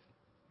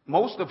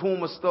 most of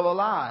whom are still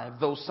alive,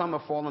 though some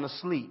have fallen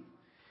asleep.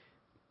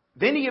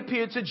 Then he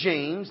appeared to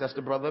James, that's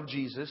the brother of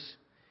Jesus,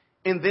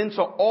 and then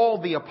to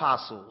all the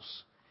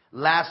apostles.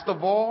 Last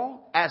of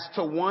all, as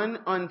to one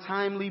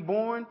untimely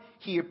born,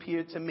 he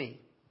appeared to me.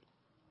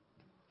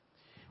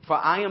 For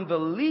I am the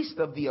least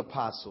of the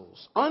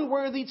apostles,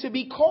 unworthy to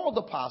be called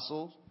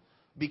apostles,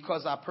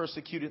 because I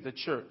persecuted the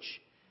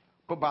church.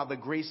 But by the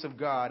grace of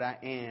God, I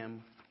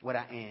am what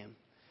I am.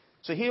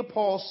 So here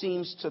Paul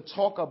seems to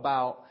talk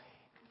about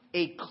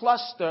a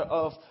cluster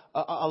of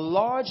a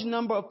large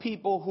number of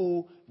people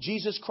who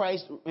Jesus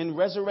Christ in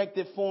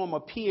resurrected form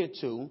appeared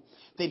to,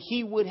 that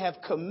he would have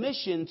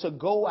commissioned to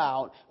go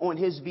out on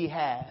his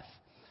behalf.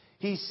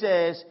 He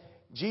says,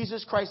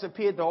 Jesus Christ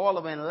appeared to all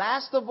of them. And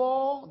last of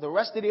all, the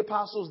rest of the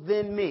apostles,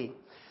 then me.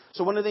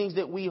 So one of the things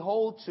that we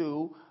hold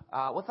to,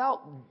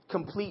 without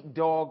complete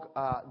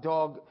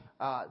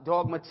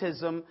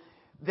dogmatism,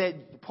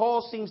 that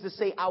Paul seems to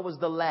say, I was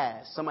the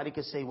last. Somebody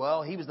could say,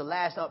 well, he was the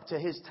last up to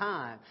his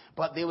time,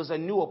 but there was a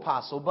new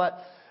apostle.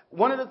 But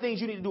one of the things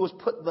you need to do is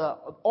put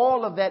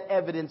all of that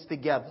evidence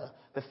together.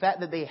 The fact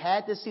that they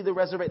had to see the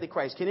resurrected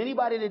Christ. Can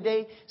anybody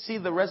today see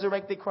the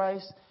resurrected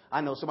Christ? I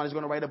know somebody's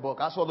going to write a book.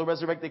 I saw the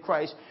resurrected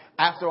Christ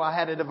after I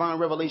had a divine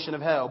revelation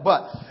of hell.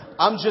 But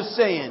I'm just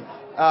saying,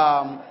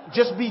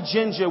 just be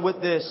ginger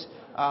with this.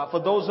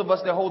 For those of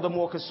us that hold a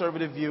more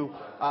conservative view,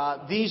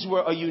 these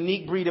were a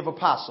unique breed of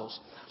apostles.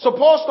 So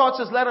Paul starts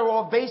his letter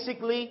off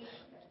basically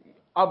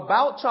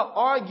about to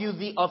argue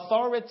the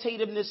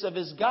authoritativeness of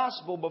his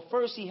gospel, but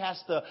first he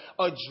has to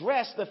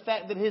address the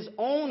fact that his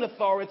own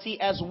authority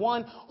as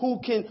one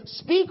who can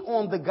speak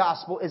on the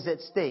gospel is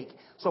at stake.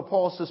 So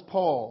Paul says,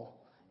 Paul,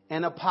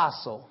 an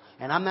apostle.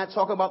 And I'm not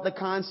talking about the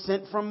kind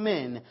sent from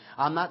men.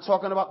 I'm not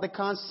talking about the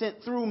kind sent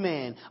through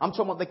man. I'm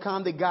talking about the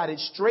kind that got it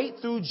straight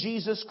through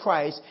Jesus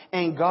Christ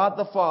and God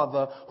the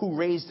Father who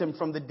raised him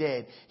from the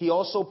dead. He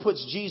also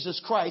puts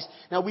Jesus Christ.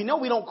 Now we know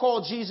we don't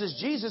call Jesus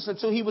Jesus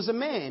until he was a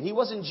man. He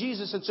wasn't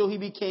Jesus until he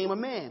became a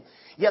man.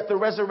 Yet the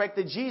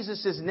resurrected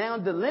Jesus is now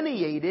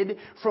delineated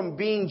from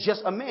being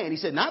just a man. He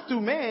said, not through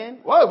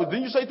man. What?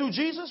 Didn't you say through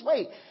Jesus?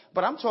 Wait.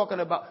 But we're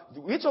talking about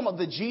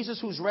the Jesus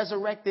who's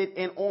resurrected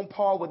and on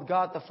par with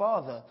God the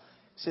Father.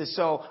 Says,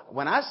 so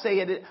when I say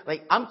it,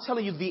 like I'm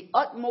telling you, the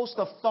utmost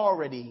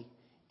authority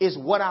is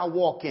what I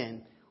walk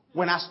in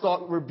when I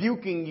start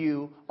rebuking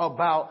you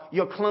about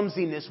your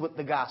clumsiness with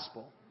the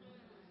gospel.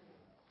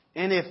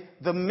 And if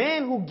the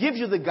man who gives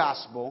you the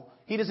gospel,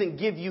 he doesn't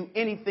give you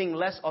anything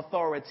less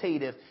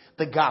authoritative,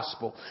 the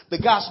gospel.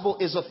 The gospel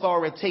is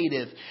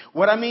authoritative.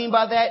 What I mean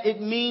by that, it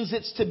means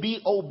it's to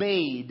be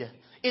obeyed.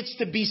 It's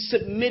to be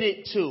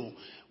submitted to.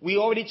 We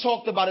already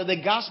talked about it.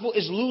 The gospel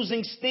is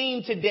losing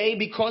steam today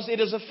because it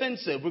is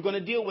offensive. We're going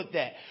to deal with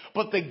that.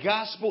 But the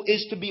gospel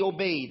is to be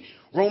obeyed.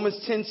 Romans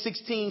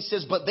 10:16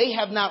 says, but they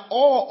have not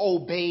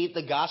all obeyed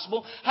the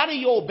gospel. How do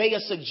you obey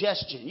a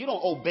suggestion? You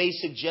don't obey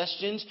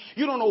suggestions.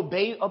 You don't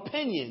obey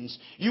opinions.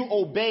 You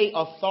obey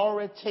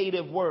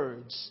authoritative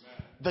words.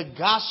 The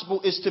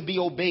gospel is to be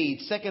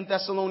obeyed. 2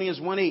 Thessalonians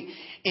 1:8,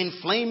 in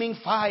flaming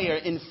fire,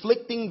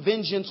 inflicting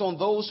vengeance on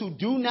those who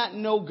do not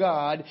know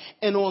God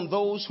and on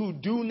those who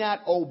do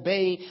not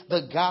obey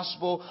the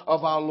gospel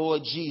of our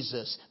Lord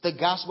Jesus. The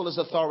gospel is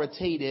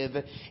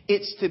authoritative.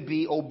 It's to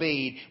be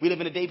obeyed. We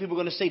live in a day people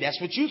are going to say, that's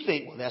what you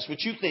think. Well, that's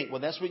what you think. Well,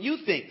 that's what you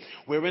think.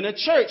 We're in a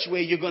church where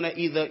you're going to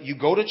either you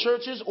go to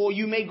churches or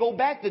you may go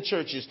back to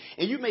churches.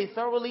 And you may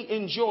thoroughly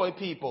enjoy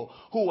people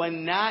who are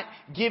not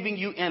giving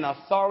you an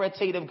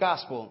authoritative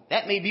gospel.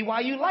 That may be why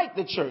you like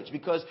the church,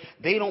 because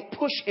they don't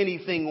push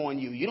anything on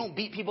you. You don't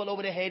beat people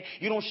over the head.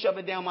 You don't shove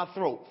it down my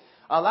throat.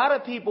 A lot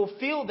of people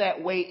feel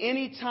that way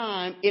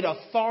anytime it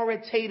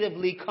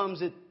authoritatively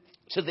comes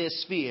to their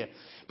sphere.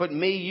 But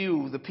may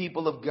you, the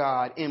people of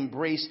God,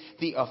 embrace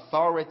the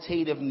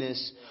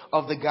authoritativeness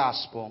of the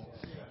gospel.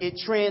 It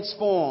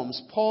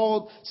transforms.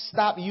 Paul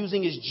stopped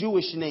using his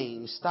Jewish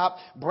name, stopped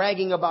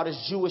bragging about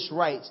his Jewish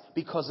rights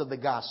because of the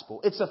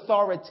gospel. It's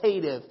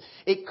authoritative.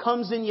 It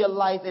comes in your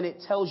life and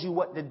it tells you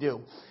what to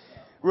do.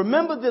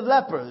 Remember the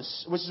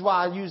lepers, which is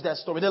why I use that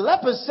story. The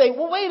lepers say,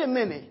 well, wait a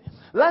minute.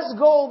 Let's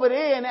go over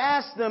there and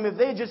ask them if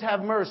they just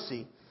have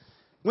mercy.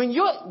 When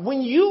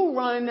you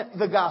run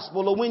the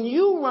gospel or when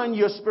you run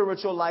your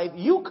spiritual life,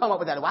 you come up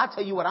with that. Well, I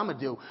tell you what I'm going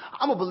to do.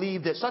 I'm going to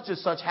believe that such and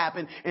such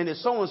happened and that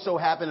so-and-so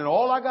happened and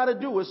all I got to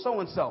do is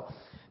so-and-so.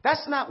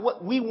 That's not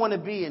what we want to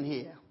be in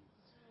here.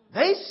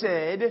 They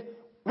said,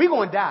 we're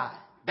going to die.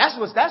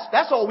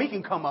 That's all we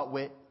can come up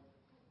with.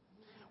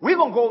 we're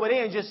going to go over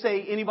there and just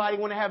say, anybody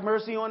want to have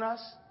mercy on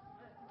us?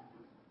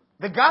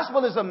 The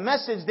gospel is a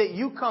message that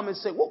you come and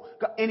say, whoa,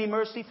 got any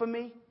mercy for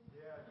me?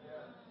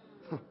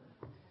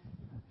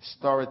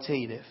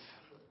 Authoritative.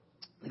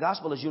 The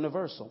gospel is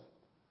universal.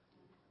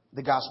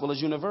 The gospel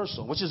is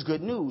universal, which is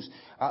good news.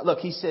 Look,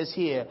 he says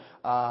here,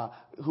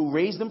 who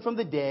raised them from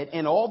the dead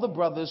and all the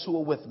brothers who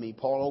are with me.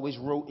 Paul always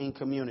wrote in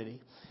community.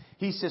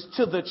 He says,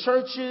 to the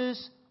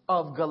churches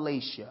of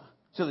Galatia.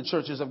 To the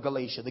churches of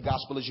Galatia. The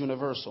gospel is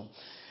universal.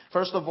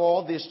 First of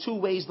all, there's two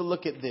ways to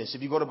look at this.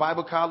 If you go to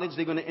Bible college,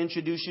 they're going to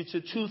introduce you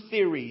to two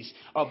theories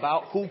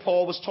about who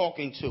Paul was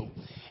talking to.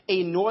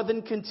 A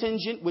northern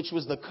contingent, which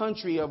was the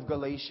country of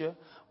Galatia,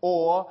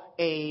 or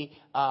a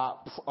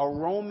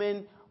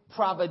Roman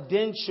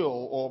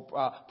providential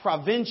or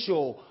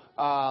provincial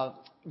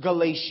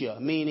Galatia,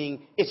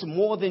 meaning it's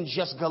more than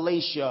just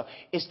Galatia.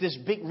 It's this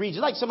big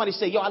region. Like somebody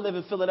say, yo, I live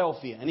in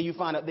Philadelphia. And then you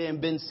find out they're in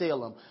Ben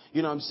Salem.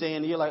 You know what I'm saying?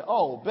 And you're like,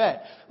 oh,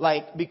 bet.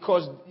 Like,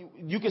 because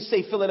you could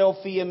say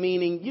Philadelphia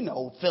meaning, you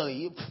know,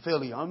 Philly.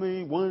 I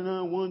mean,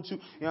 1912. You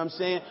know what I'm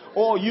saying?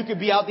 Or you could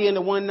be out there in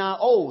the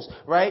 19Os,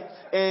 right?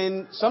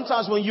 And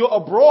sometimes when you're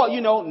abroad,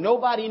 you know,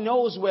 nobody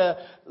knows where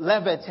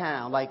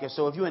Levittown, like,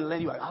 so if you're in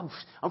Atlanta, you're like,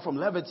 I'm from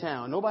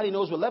Levittown. Nobody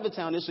knows where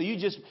Levittown is. So you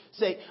just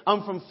say,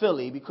 I'm from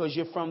Philly because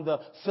you're from the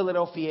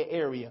Philadelphia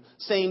area.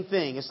 Same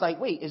thing. It's like,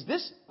 wait, is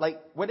this like,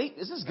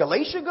 is this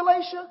Galatia?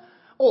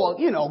 Or,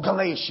 you know,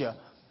 Galatia.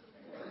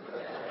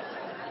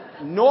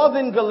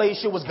 Northern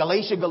Galatia was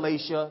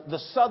Galatia. The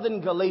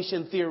southern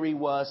Galatian theory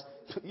was,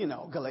 you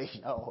know, Galatia.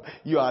 Oh,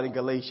 you out in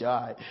Galatia.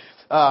 All right.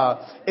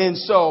 And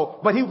so,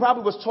 but he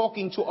probably was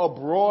talking to a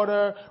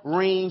broader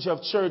range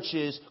of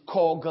churches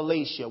called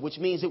Galatia, which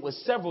means it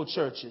was several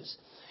churches.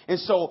 And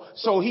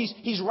so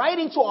he's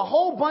writing to a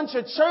whole bunch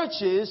of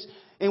churches,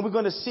 and we're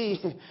going to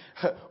see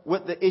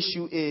what the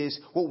issue is,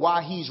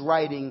 why he's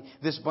writing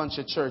this bunch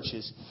of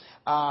churches.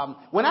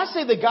 When I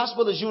say the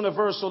gospel is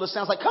universal, it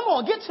sounds like, come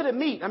on, get to the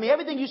meat. I mean,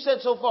 everything you said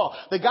so far,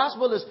 the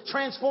gospel is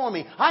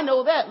transforming. I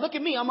know that. Look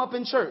at me. I'm up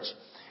in church.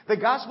 The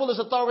gospel is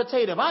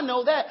authoritative. I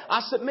know that.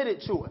 I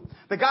submitted to it.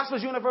 The gospel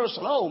is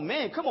universal. Oh,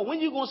 man, come on. When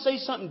are you going to say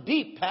something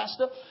deep,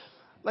 Pastor?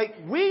 Like,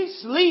 we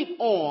sleep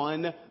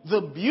on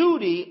the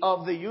beauty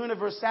of the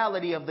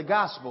universality of the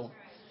gospel.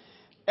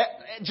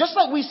 Just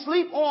like we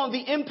sleep on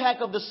the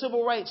impact of the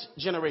civil rights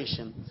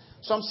generation.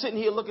 So I'm sitting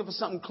here looking for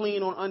something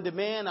clean on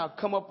demand. I'll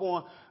come up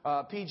on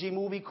a PG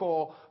movie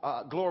called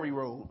Glory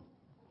Road.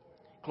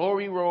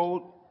 Glory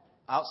Road,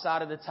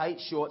 outside of the tight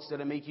shorts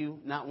that'll make you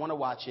not want to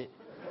watch it.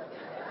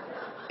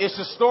 It's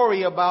a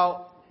story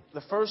about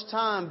the first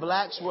time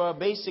blacks were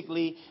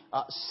basically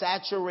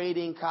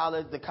saturating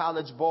the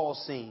college ball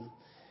scene.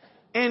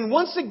 And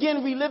once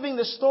again, reliving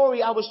the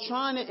story, I was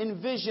trying to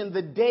envision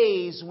the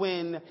days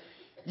when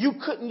you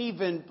couldn't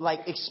even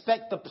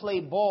expect to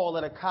play ball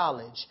at a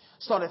college.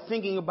 Started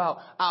thinking about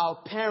our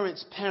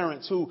parents'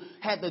 who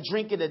had to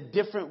drink at a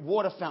different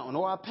water fountain,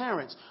 or our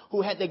parents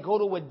who had to go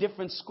to a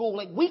different school.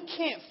 Like, we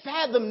can't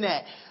fathom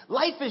that.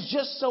 Life is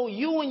just so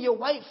you and your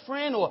white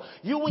friend or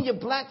you and your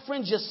black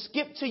friend just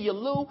skip to your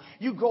loo.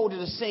 You go to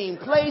the same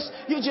place.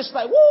 You're just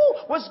like,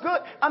 woo, what's good?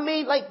 I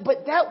mean,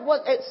 but that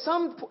was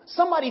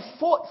somebody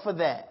fought for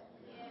that.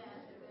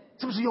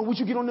 Somebody said, yo, would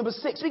you get on number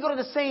 6? We go to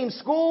the same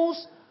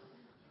schools.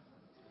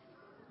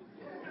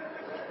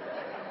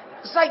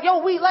 It's like,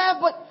 yo, we laugh,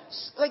 but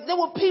there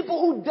were people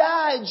who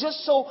died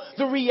just so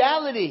the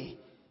reality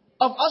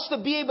of us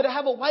to be able to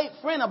have a white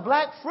friend, a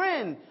black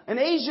friend, an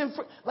Asian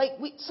friend.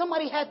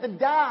 Somebody had to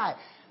die.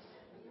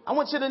 I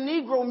went to the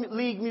Negro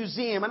League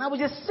Museum, and I was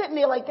just sitting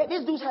there like that.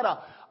 These dudes had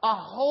a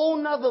whole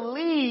nother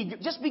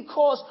league. Just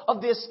because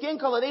of their skin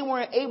color, they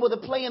weren't able to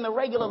play in the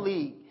regular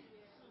league.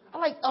 I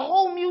like a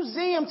whole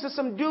museum to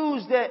some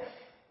dudes that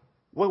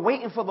were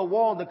waiting for the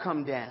wall to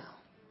come down.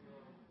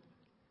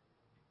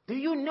 Do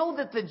you know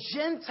that the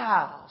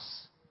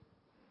Gentiles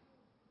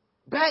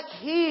back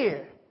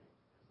here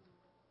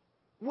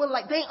were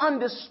they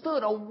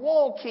understood a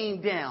wall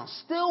came down,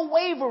 still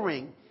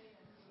wavering.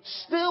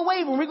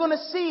 We're going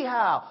to see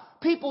how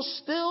people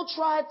still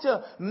tried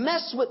to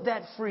mess with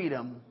that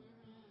freedom.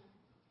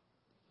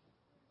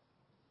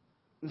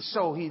 And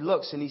so he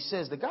looks and he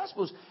says, the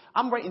Gospels,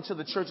 I'm writing to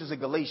the churches of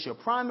Galatia,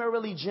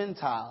 primarily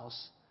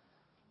Gentiles.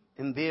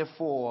 And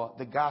therefore,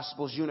 the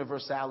gospel's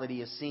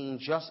universality is seen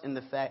just in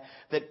the fact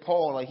that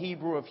Paul, a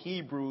Hebrew of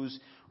Hebrews,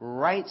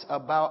 writes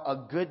about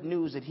a good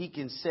news that he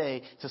can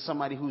say to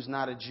somebody who's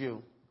not a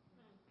Jew.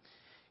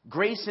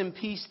 Grace and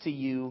peace to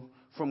you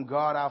from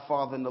God our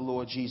Father and the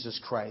Lord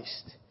Jesus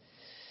Christ.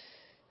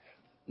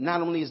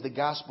 Not only is the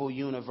gospel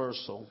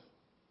universal,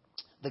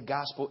 the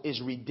gospel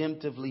is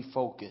redemptively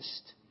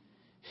focused.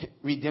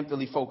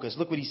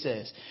 Look what he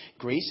says.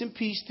 Grace and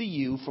peace to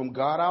you from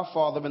God our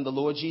Father and the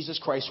Lord Jesus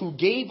Christ, who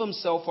gave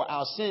himself for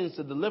our sins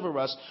to deliver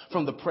us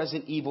from the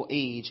present evil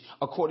age,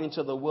 according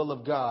to the will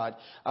of God,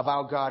 of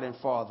our God and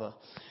Father.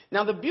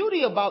 Now, the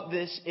beauty about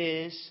this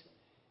is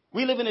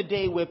We live in a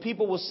day where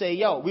people will say,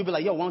 yo, we'll be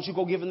like, yo, why don't you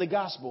go give him the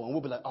gospel? And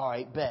we'll be like, all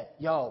right, bet.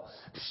 Yo,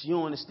 you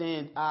don't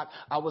understand. I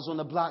was on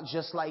the block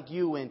just like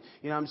you. And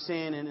you know what I'm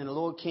saying? And the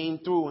Lord came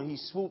through and he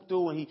swooped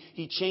through and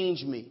he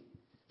changed me.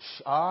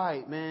 All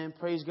right, man.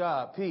 Praise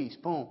God. Peace.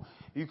 Boom.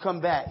 You come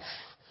back.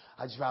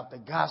 I dropped the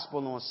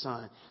gospel on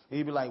son. And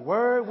he'd be like,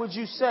 word, what'd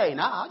you say?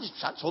 Nah,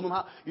 I told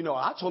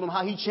him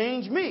how he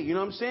changed me. You know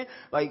what I'm saying?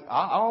 Like,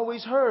 I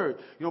always heard,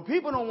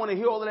 people don't want to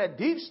hear all of that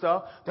deep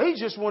stuff. They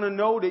just want to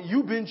know that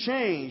you've been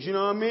changed. You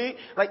know what I mean?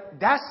 Like,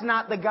 that's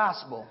not the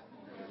gospel.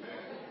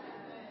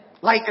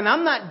 Like, and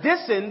I'm not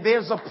dissing.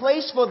 There's a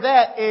place for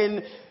that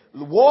in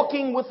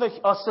walking with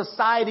a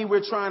society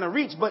we're trying to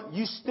reach, but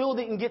you still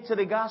didn't get to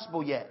the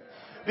gospel yet.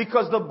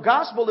 Because the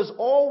gospel is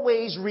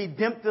always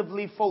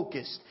redemptively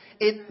focused.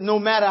 No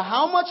matter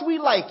how much we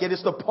like it,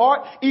 it's the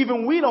part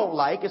even we don't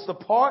like. It's the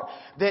part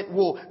that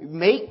will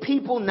make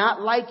people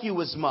not like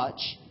you as much.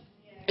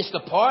 It's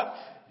the part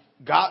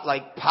God,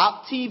 like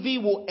Pop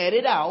TV will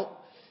edit out.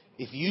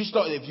 If you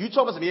talk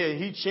about something, yeah,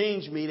 he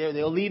changed me,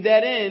 they'll leave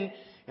that in.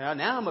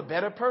 Now I'm a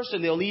better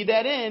person. They'll leave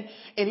that in.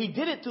 And he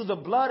did it through the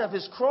blood of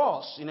his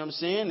cross. You know what I'm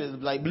saying?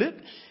 It's like blip.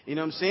 You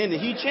know what I'm saying?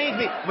 And he changed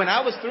me. When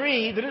I was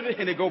 3,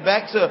 and it go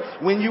back to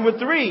when you were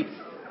 3.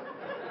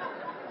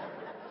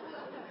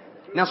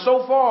 Now,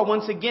 so far,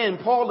 once again,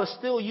 Paul is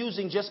still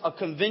using just a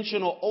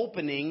conventional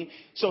opening.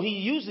 So he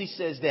usually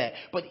says that.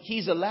 But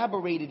he's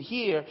elaborated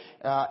here,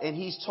 and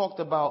he's talked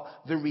about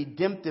the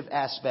redemptive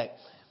aspect.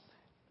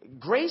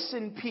 Grace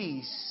and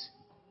peace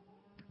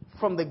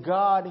from the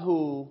God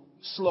who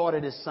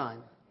slaughtered his son.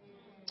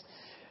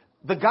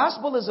 The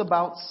gospel is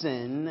about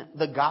sin.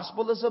 The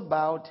gospel is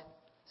about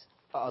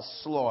a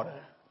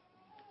slaughter.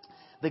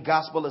 The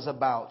gospel is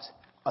about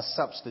a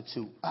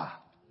substitute.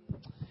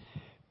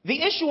 The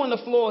issue on the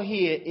floor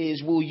here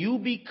is, will you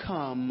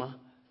become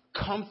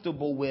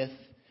comfortable with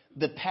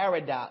the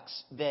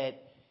paradox that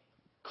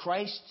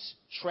Christ's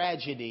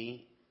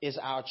tragedy is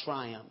our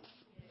triumph,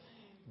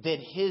 that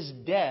his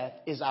death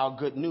is our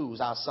good news,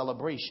 our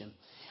celebration?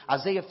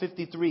 Isaiah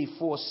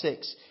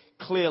 53:4-6.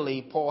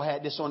 Clearly, Paul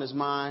had this on his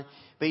mind.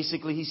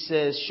 Basically, he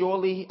says,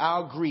 surely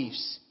our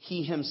griefs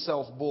he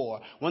himself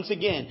bore. Once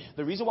again,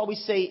 the reason why we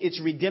say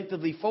it's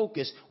redemptively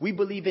focused, we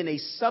believe in a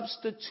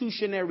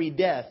substitutionary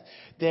death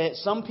that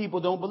some people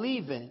don't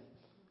believe in.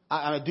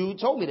 A dude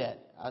told me that.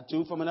 A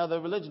dude from another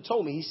religion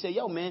told me. He said,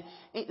 yo, man,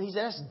 he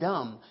said, that's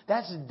dumb.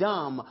 That's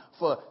dumb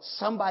for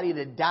somebody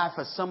to die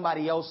for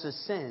somebody else's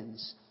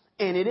sins.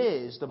 And it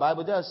is. The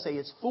Bible does say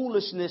it's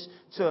foolishness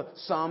to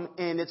some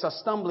and it's a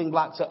stumbling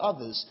block to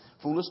others.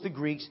 Foolish to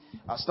Greeks,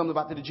 stumbling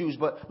block to the Jews.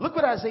 But look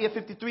what Isaiah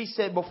 53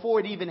 said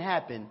before it even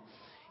happened.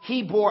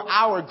 He bore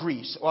our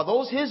griefs. Are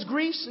those his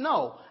griefs?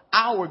 No,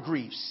 our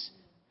griefs.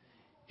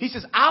 He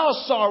says our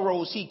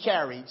sorrows he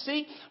carried.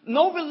 See,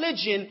 no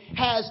religion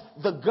has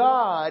the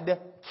God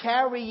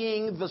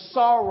carrying the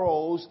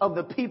sorrows of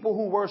the people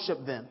who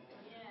worship them.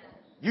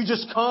 You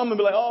just come and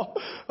be like,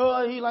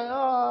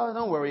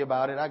 don't worry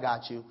about it. I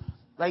got you.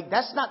 Like,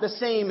 that's not the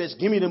same as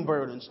give me them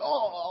burdens.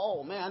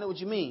 Oh, man, I know what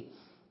you mean.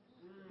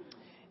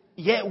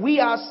 Yet we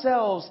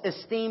ourselves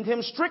esteemed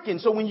him stricken.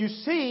 So when you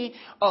see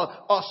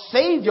a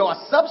savior,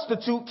 a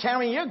substitute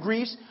carrying your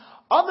griefs,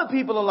 other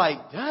people are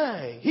like,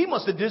 dang, he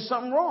must have did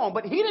something wrong.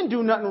 But he didn't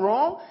do nothing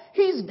wrong.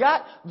 He's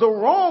got the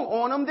wrong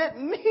on him that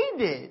he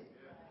did.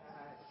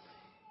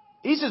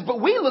 He says, but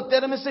we looked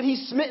at him and said,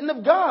 he's smitten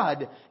of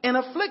God and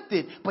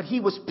afflicted, but he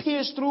was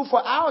pierced through for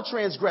our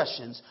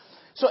transgressions.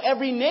 So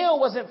every nail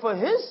wasn't for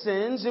his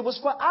sins. It was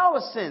for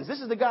our sins. This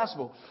is the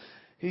gospel.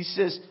 He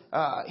says,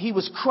 he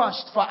was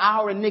crushed for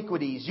our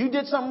iniquities. You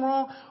did something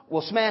wrong?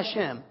 Well, smash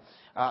him.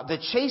 The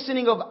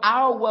chastening of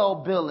our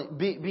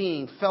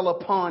well-being fell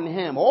upon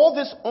him. All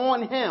this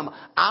on him.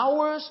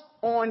 Ours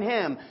on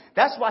him.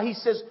 That's why he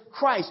says,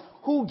 Christ,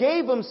 who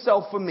gave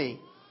himself for me.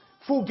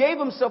 Who gave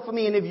himself for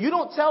me. And if you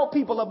don't tell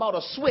people about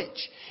a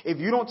switch, if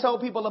you don't tell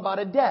people about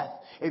a death,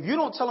 if you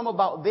don't tell them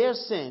about their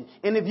sin,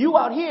 and if you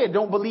out here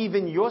don't believe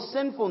in your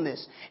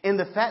sinfulness and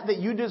the fact that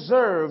you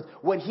deserved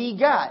what he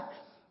got,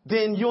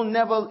 then you'll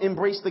never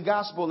embrace the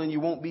gospel and you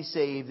won't be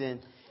saved. And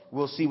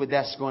we'll see what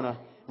that's going to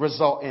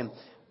result in.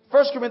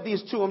 1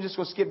 Corinthians 2, I'm just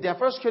going to skip down.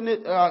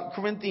 1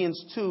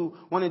 Corinthians 2,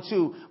 1 and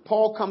 2,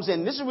 Paul comes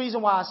in. This is the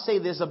reason why I say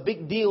there's a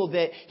big deal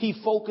that he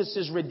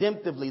focuses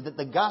redemptively, that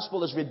the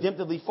gospel is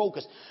redemptively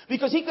focused.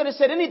 Because he could have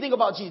said anything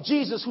about Jesus.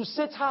 Jesus who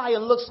sits high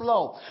and looks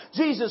low.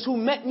 Jesus who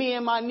met me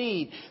in my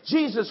need.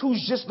 Jesus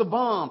who's just the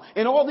bomb.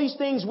 And all these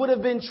things would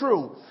have been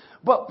true.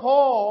 But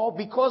Paul,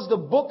 because the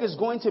book is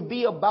going to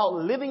be about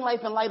living life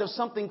in light of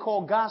something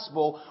called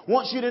gospel,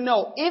 wants you to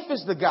know if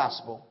it's the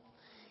gospel,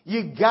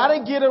 you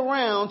gotta get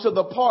around to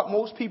the part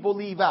most people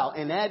leave out,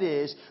 and that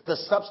is the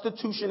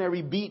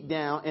substitutionary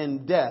beatdown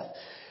and death.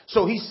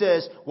 So he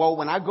says, well,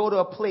 when I go to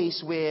a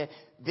place where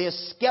they're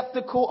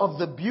skeptical of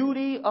the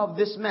beauty of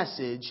this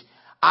message,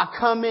 I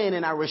come in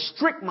and I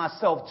restrict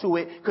myself to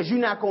it because you're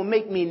not going to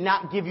make me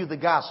not give you the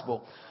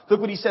gospel.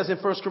 Look what he says in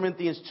 1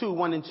 Corinthians 2,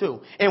 1 and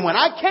 2. And when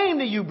I came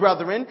to you,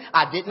 brethren,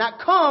 I did not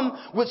come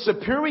with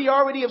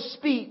superiority of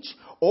speech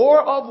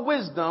or of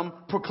wisdom,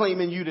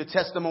 proclaiming you the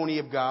testimony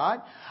of God.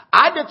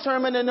 I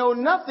determined to know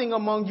nothing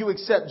among you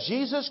except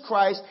Jesus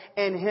Christ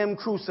and him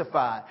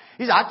crucified.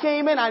 He said, I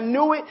came in, I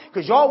knew it,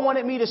 because y'all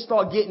wanted me to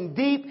start getting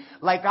deep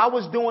like I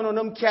was doing on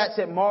them cats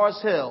at Mars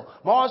Hill.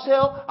 Mars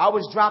Hill, I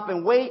was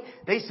dropping weight.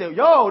 They said,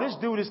 yo, this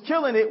dude is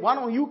killing it. Why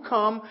don't you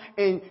come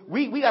and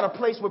we got a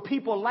place where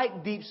people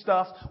like deep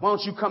stuff. Why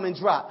don't you come and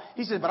drop?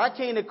 He said, but I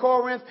came to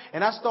Corinth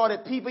and I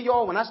started people,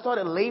 y'all, when I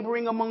started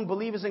laboring among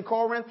believers in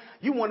Corinth,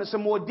 you wanted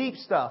some more deep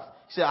stuff.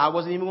 He said, I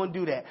wasn't even going to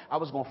do that. I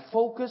was going to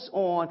focus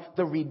on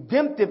the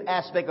redemptive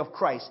aspect of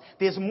Christ.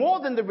 There's more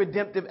than the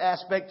redemptive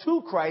aspect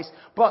to Christ,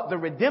 but the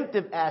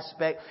redemptive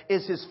aspect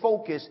is his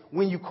focus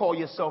when you call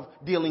yourself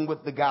dealing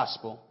with the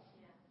gospel.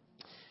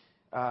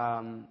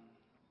 1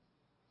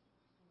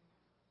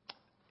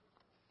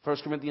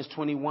 Corinthians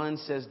 21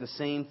 says the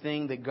same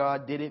thing, that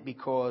God did it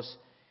because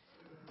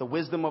the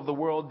wisdom of the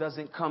world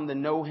doesn't come to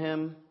know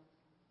him,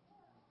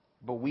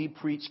 but we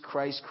preach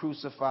Christ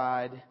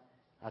crucified.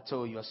 I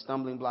told you, a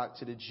stumbling block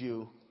to the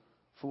Jew,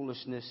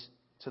 foolishness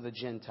to the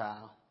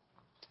Gentile.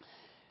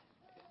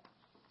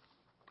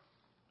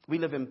 We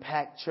live in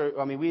packed church.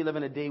 We live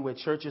in a day where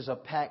churches are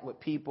packed with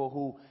people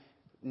who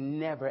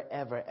never,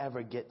 ever,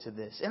 ever get to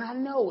this. And I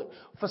know it.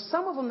 For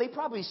some of them, they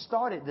probably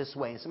started this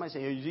way. And somebody say,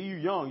 hey, you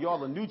young,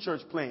 y'all a new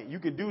church plant. You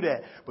can do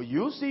that. But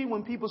you'll see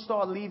when people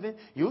start leaving.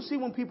 You'll see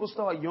when people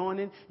start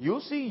yawning.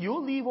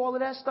 You'll leave all of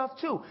that stuff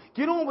too.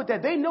 Get on with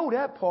that. They know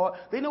that part.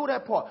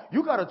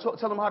 You got to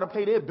tell them how to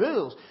pay their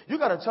bills. You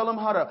got to tell them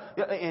how to,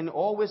 and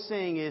all we're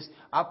saying is,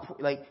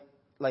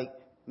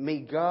 may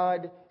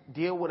God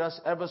deal with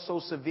us ever so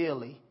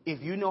severely.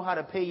 If you know how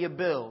to pay your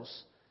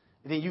bills,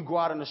 and then you go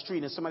out on the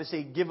street and somebody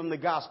say, give him the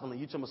gospel. And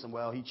you tell them,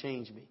 well, he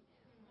changed me.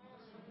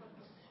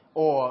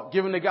 Or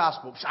give him the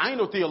gospel. I ain't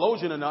no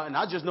theologian or nothing.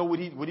 I just know what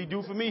he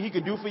do for me, he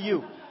could do for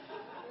you.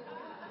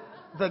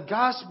 The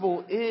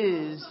gospel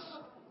is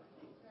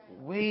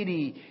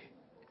weighty.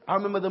 I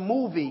remember the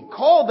movie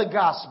called The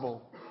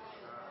Gospel.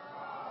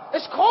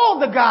 It's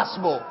called The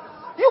Gospel.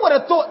 You would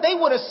have thought they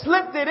would have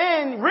slipped it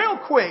in real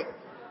quick.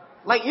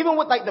 Like even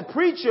with like the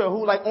preacher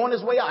who like on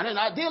his way out, and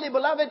ideally,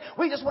 beloved,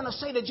 we just want to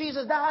say that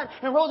Jesus died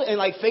and rose, and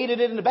like faded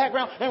it in the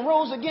background and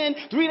rose again.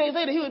 3 days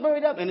later, he was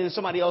buried up. And then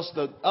somebody else,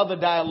 the other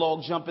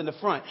dialogue jump in the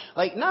front.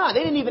 Like, nah, they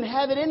didn't even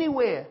have it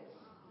anywhere.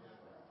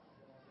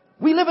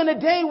 We live in a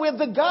day where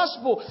the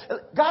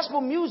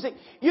gospel music,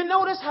 you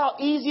notice how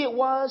easy it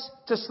was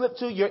to slip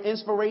to your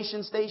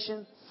inspiration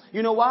station?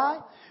 You know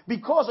why?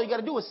 Because all you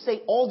got to do is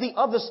say all the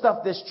other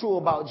stuff that's true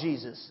about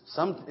Jesus.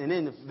 And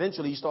then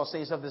eventually you start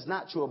saying stuff that's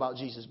not true about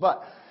Jesus.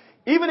 But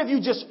even if you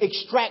just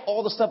extract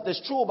all the stuff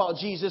that's true about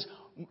Jesus,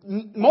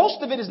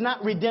 most of it is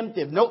not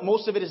redemptive. No,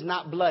 most of it is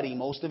not bloody.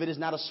 Most of it is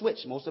not a switch.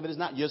 Most of it is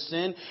not your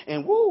sin.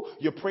 And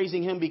you're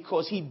praising him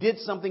because he did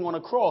something on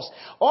a cross.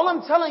 All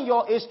I'm telling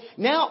y'all is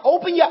now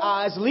open your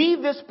eyes,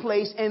 leave this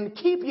place, and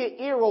keep your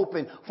ear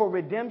open for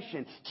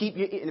redemption.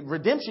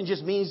 Redemption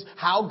just means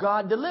how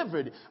God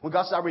delivered. When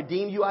God said, I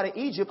redeemed you out of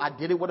Egypt, I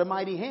did it with a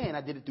mighty hand.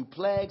 I did it through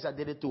plagues. I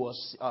did it through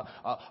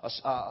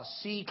a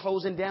sea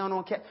closing down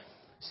on cat.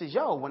 He says,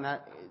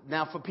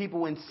 now for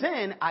people in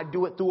sin, I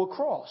do it through a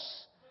cross.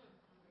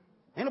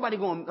 Ain't nobody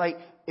going,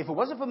 if it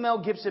wasn't for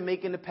Mel Gibson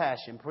making The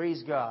Passion,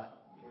 praise God.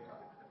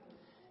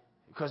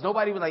 Because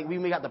nobody was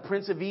we got the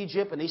Prince of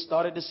Egypt and they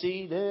started to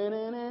see. And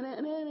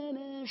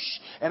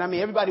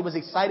everybody was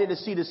excited to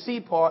see the sea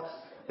part.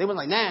 They were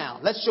like,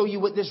 now, let's show you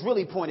what this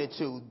really pointed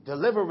to.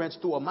 Deliverance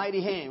through a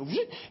mighty hand.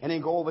 And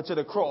then go over to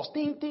the cross.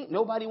 Ding, ding.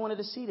 Nobody wanted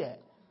to see that.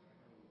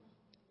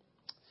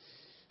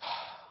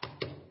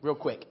 Real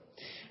quick.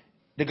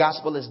 The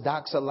gospel is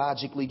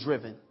doxologically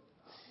driven.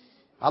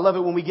 I love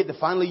it when we get to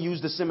finally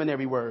use the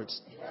seminary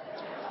words.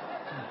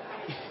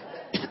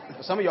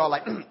 Some of y'all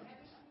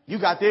you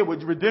got there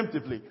with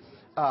redemptively.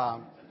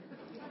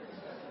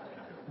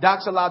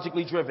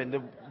 Doxologically driven.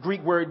 The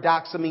Greek word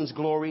doxa means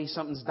glory.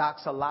 Something's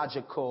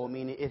doxological,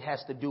 meaning it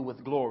has to do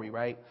with glory,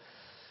 right?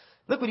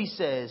 Look what he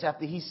says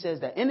after he says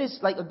that. And it's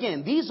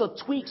again, these are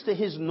tweaks to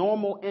his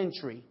normal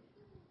entry.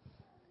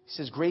 He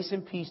says, grace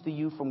and peace to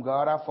you from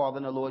God our Father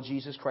and the Lord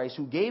Jesus Christ,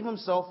 who gave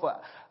himself for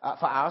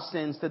our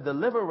sins to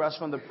deliver us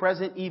from the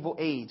present evil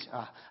age.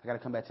 I got to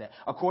come back to that.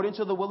 According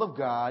to the will of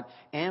God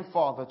and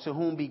Father, to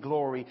whom be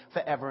glory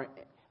forever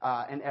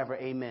and ever.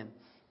 Amen.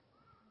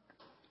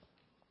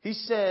 He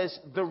says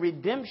the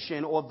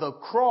redemption or the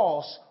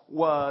cross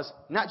was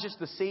not just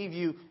to save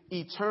you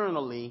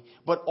eternally,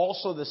 but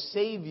also to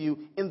save you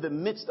in the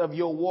midst of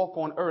your walk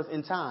on earth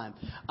in time.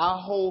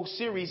 Our whole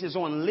series is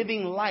on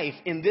living life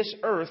in this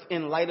earth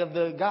in light of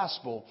the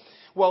gospel.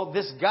 Well,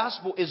 this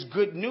gospel is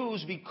good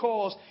news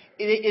because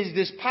it is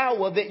this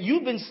power that you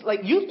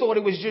thought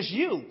it was just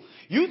you.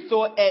 You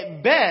thought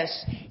at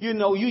best,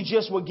 you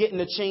just were getting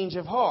a change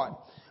of heart.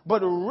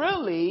 But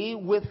really,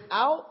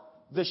 without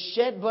the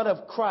shed blood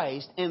of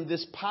Christ and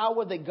this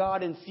power that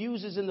God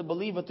infuses in the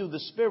believer through the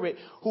Spirit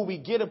who we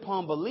get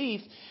upon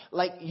belief,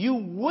 you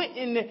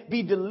wouldn't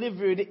be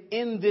delivered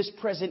in this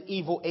present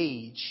evil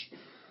age.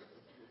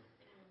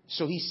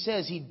 So he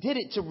says he did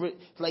it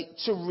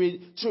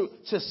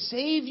to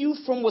save you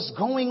from what's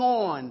going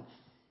on,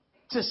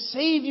 to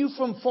save you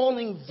from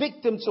falling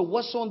victim to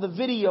what's on the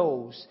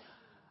videos.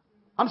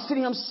 I'm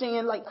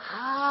saying, like,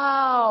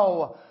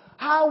 how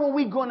are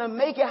we going to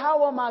make it?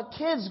 How are my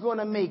kids going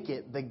to make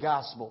it? The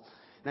gospel.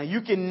 Now,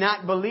 you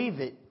cannot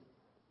believe it,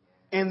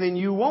 and then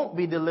you won't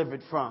be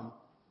delivered from.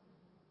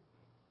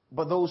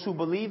 But those who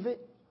believe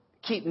it,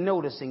 keep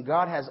noticing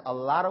God has a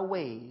lot of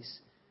ways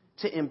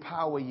to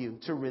empower you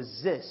to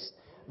resist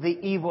the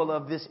evil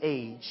of this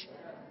age.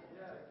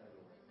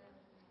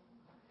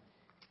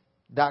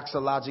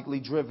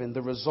 Doxologically driven,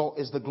 the result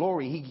is the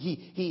glory.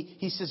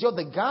 He says,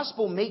 the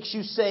gospel makes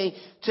you say,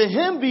 to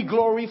him be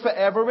glory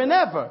forever and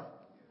ever.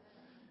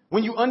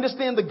 When you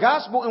understand the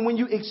gospel and when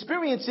you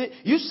experience it,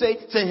 you say,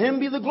 to him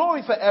be the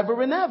glory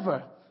forever and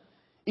ever.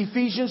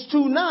 Ephesians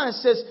 2:9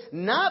 says,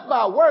 not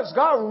by works.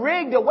 God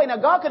rigged a way. Now,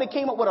 God could have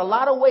came up with a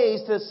lot of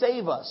ways to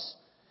save us,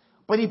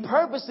 but he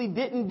purposely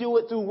didn't do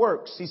it through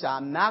works. He said,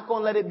 I'm not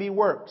going to let it be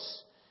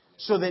works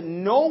so that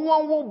no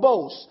one will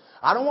boast.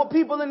 I don't want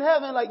people in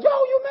heaven like, yo,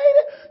 you made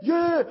it?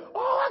 Yeah.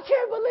 Oh, I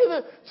can't believe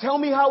it. Tell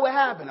me how it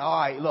happened. All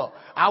right, look,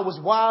 I was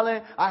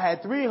wilding. I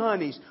had 3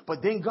 honeys,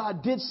 but then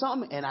God did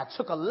something and I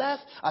took a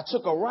left. I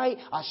took a right.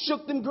 I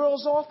shook them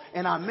girls off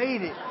and I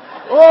made it.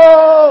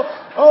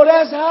 Oh,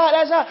 that's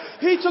hot.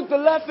 He took the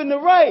left and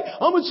the right.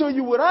 I'm going to tell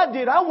you what I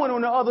did. I went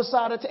on the other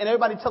side and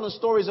everybody telling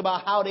stories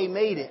about how they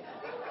made it.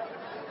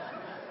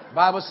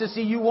 Bible says,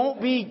 see, you won't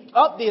be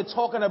up there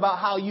talking about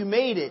how you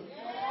made it.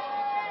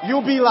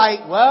 You'll be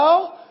like,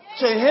 well,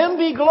 to him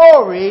be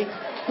glory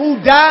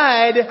who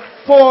died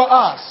for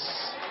us.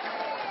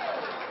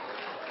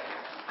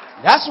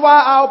 That's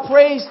why our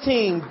praise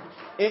team,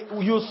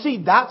 you'll see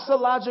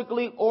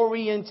doxologically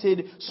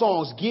oriented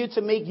songs geared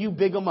to make you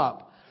big them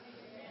up.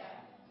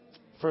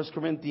 1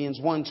 Corinthians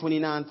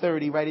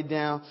 1:29-30, write it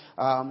down.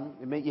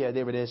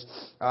 There it is.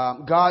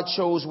 God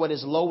chose what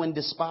is low and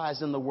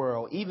despised in the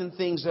world, even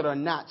things that are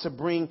not, to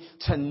bring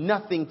to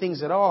nothing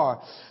things that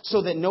are,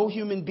 so that no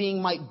human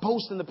being might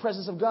boast in the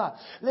presence of God.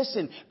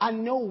 Listen, I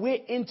know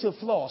we're into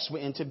floss.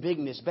 We're into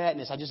bigness,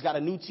 badness. I just got a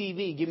new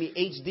TV. Give me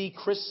HD,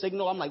 crisp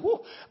signal. I'm like,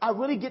 whoa, I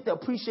really get to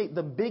appreciate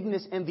the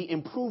bigness and the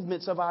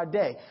improvements of our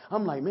day.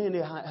 I'm like, man,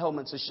 their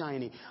helmets are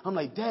shiny. I'm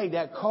like, dang,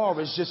 that car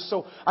is just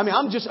so,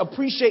 I'm just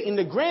appreciating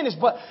the grandness,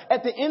 but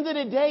at the end of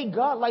the day,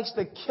 God likes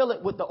to kill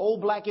it with the old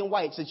black and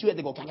whites that you had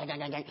to go gang, gang, gang,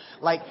 gang, gang.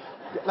 Like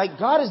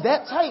God is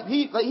that type.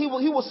 He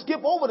will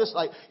skip over this.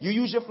 Like, you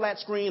use your flat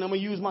screen, I'm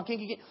gonna use my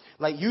kinky.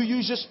 Like, you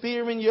use your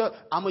spear and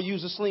I'm gonna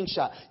use a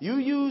slingshot. You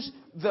use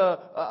the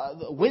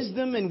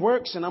wisdom and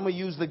works, and I'm gonna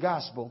use the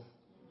gospel.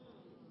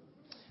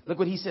 Look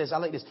what he says. I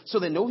like this. So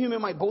that no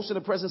human might boast in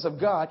the presence of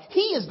God.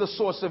 He is the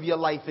source of your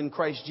life in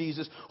Christ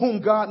Jesus,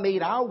 whom God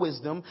made our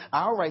wisdom,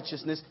 our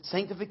righteousness,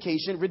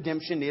 sanctification,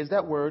 redemption. There's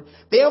that word.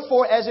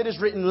 Therefore, as it is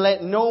written, let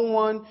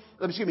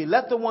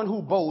the one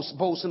who boasts,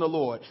 boast in the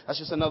Lord. That's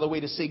just another way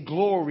to say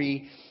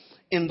glory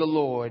in the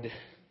Lord.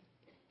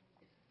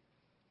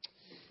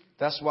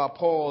 That's why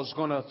Paul's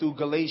going to, through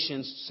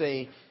Galatians,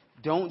 say,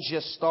 don't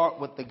just start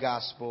with the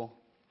gospel.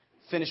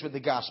 Finish with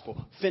the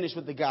gospel. Finish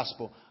with the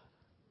gospel.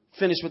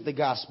 Finish with the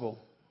gospel.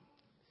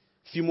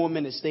 A few more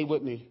minutes. Stay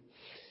with me.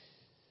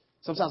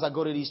 Sometimes I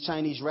go to these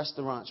Chinese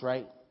restaurants,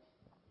 right?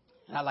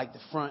 And I like the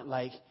front,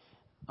 like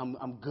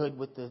I'm good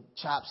with the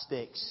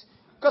chopsticks.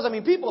 Because,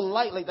 people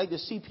like to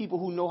see people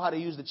who know how to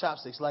use the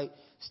chopsticks, like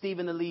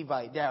Stephen the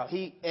Levite. Darryl,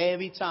 he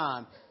every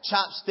time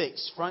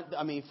chopsticks, from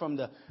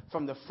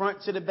the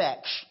front to the back,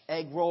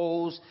 egg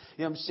rolls,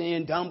 you know what I'm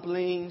saying,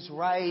 dumplings,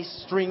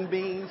 rice, string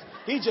beans.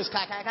 He just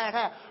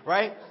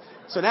right?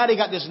 So now they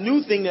got this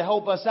new thing to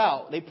help us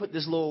out. They put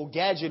this little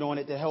gadget on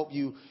it to help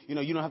you. You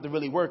don't have to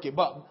really work it.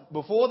 But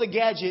before the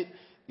gadget,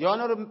 y'all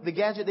know the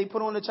gadget they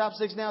put on the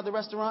chopsticks now at the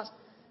restaurants?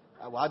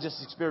 Well, I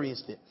just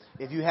experienced it.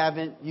 If you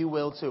haven't, you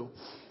will too.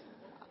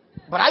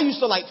 But I used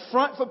to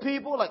front for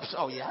people.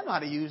 Oh yeah, I know how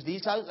to use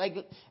these.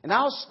 And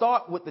I'll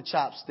start with the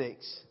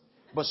chopsticks.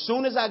 But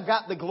soon as I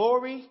got the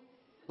glory,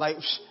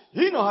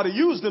 he know how to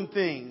use them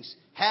things.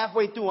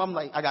 Halfway through, I'm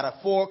like, I got a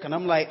fork, and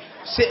I'm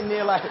sitting there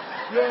and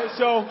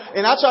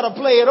I try to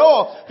play it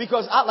off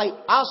because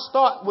I'll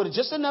start with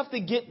just enough to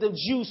get the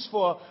juice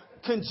for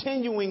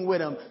continuing with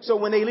them. So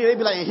when they leave, they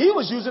be like, he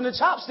was using the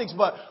chopsticks,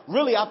 but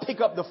really I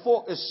pick up the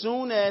fork as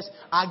soon as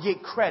I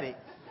get credit.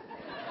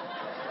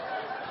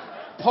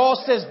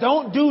 Paul says,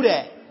 don't do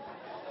that.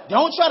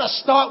 Don't try to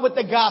start with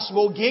the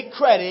gospel, get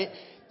credit,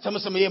 tell me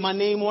somebody my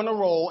name on the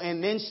roll,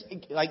 and then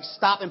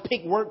stop and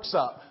pick works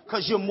up.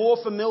 Because you're more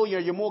familiar,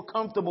 you're more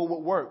comfortable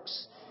with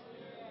works.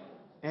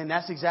 And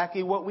that's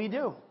exactly what we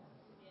do.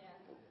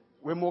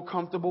 We're more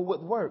comfortable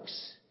with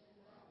works.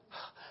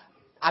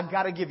 I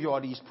got to give you all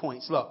these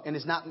points. Look, and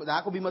it's not going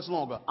to be much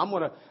longer. I'm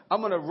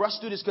going to rush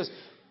through this because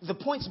the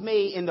points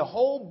made in the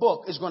whole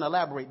book is going to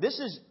elaborate. This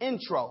is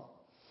intro.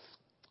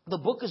 The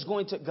book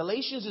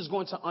Galatians is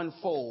going to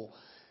unfold.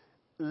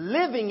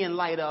 Living in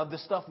light of the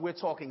stuff we're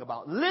talking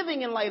about.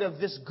 Living in light of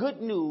this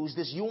good news,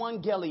 this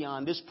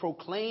euangelion, this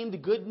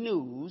proclaimed good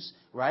news,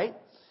 right?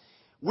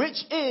 which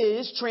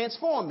is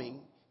transforming.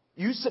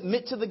 You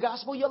submit to the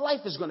gospel, your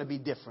life is going to be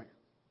different.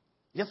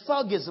 Your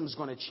thugism is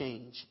going to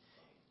change.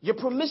 Your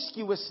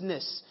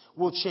promiscuousness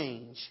will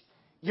change.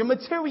 Your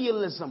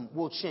materialism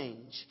will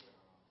change.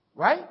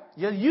 Right?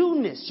 Your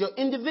you-ness, your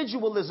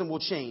individualism will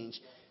change.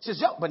 It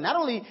says, but not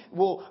only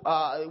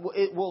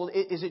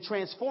is it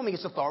transforming,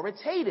 it's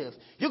authoritative.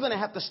 You're going to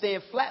have to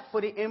stand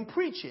flat-footed and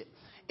preach it.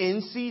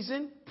 In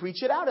season,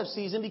 preach it out of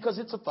season because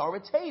it's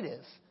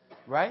authoritative.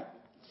 Right?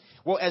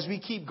 Well, as we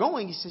keep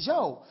going, he says,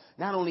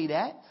 not only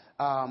that,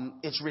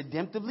 it's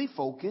redemptively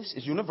focused.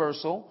 It's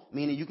universal,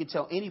 meaning you can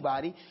tell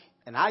anybody.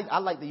 And I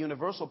like the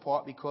universal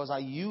part because I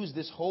use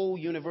this whole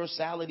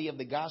universality of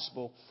the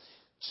gospel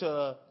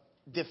to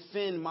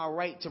defend my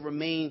right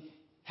to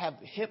have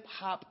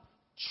hip-hop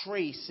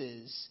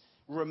traces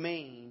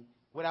remain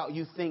without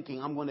you thinking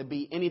I'm going to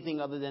be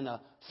anything other than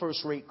a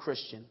first-rate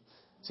Christian.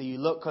 So you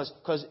look,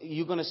 because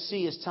you're going to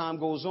see as time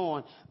goes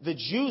on, the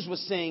Jews were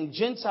saying,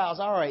 Gentiles,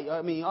 all right,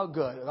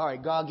 good. All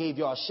right, God gave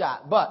y'all a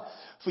shot. But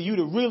for you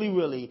to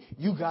really,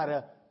 you got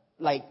to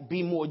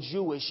be more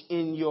Jewish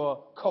in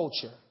your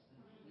culture.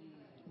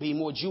 Be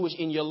more Jewish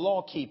in your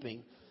law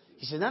keeping.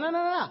 He said,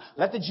 no.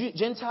 Let the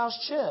Gentiles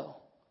chill.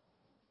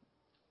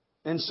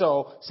 And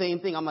so, same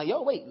thing. I'm like,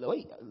 wait,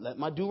 let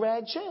my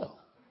do-rag chill.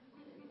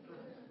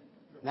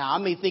 Now, I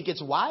may think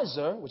it's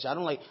wiser, which I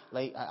don't like,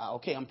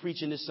 okay, I'm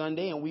preaching this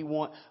Sunday and we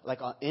want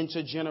an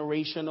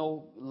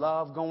intergenerational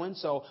love going.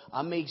 So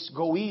I may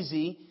go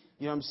easy,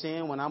 you know what I'm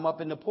saying, when I'm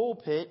up in the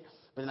pulpit,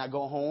 but then I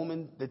go home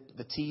and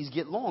the T's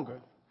get longer.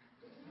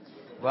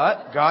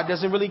 But God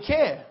doesn't really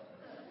care.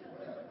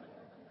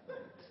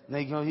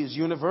 Now, He's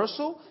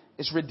universal.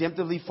 It's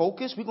redemptively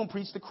focused. We're going to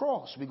preach the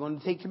cross. We're going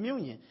to take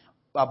communion.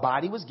 Our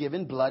body was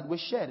given, blood was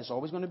shed. It's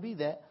always going to be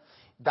that.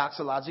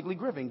 Doxologically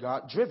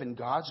driven.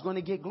 God's going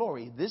to get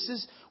glory. This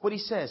is what he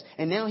says.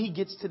 And now he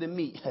gets to the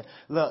meat.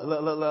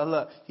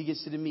 Look. He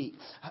gets to the meat.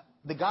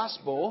 The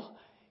gospel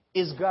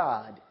is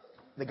God.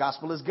 The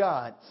gospel is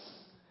God.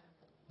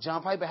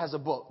 John Piper has a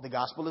book, The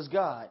Gospel is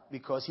God,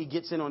 because he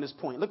gets in on this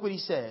point. Look what he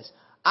says.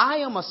 I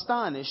am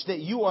astonished that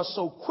you are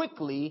so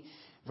quickly,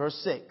 verse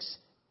 6,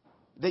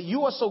 that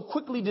you are so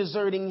quickly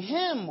deserting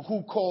him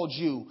who called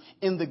you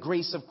in the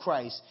grace of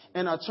Christ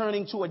and are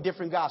turning to a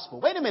different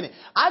gospel. Wait a minute.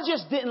 I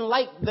just didn't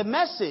like the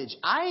message.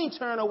 I ain't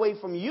turned away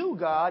from you,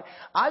 God.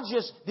 I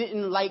just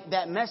didn't like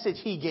that message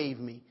he gave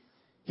me.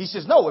 He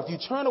says, no, if you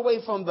turn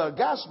away from the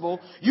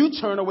gospel, you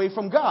turn away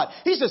from God.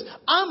 He says,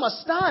 I'm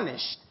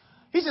astonished.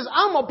 He says,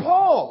 I'm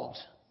appalled.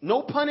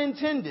 No pun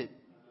intended.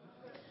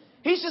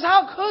 He says,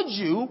 how could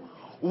you?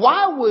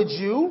 Why would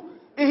you?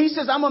 And he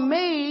says, I'm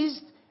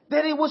amazed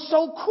that it was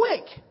so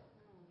quick.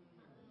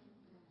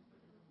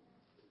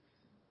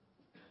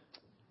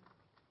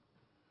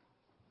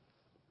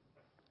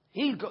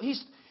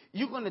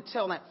 You're going to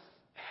tell that.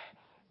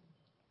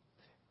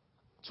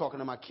 Talking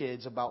to my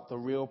kids about the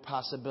real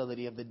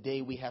possibility of the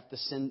day we have to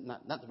send,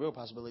 not the real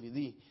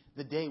possibility,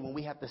 the day when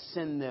we have to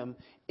send them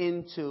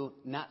into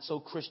not so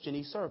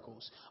Christian-y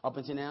circles. Up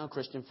until now,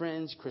 Christian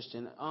friends,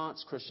 Christian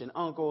aunts, Christian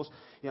uncles,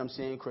 you know what I'm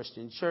saying,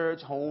 Christian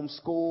church, home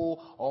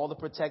school, all the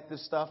protective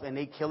stuff, and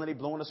they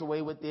blowing us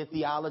away with their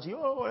theology.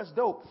 Oh, that's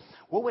dope.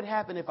 What would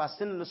happen if I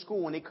send them to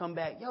school and they come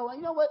back, you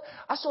know what?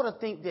 I sort of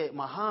think that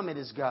Muhammad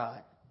is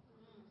God.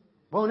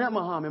 Well, not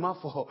Muhammad, my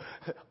fault.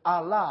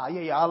 Allah.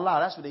 Yeah, Allah.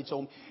 That's what they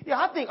told me. Yeah,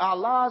 I think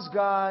Allah's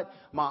God.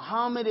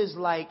 Muhammad is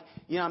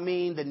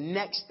the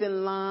next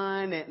in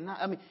line.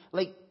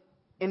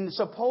 And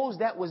suppose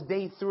that was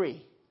day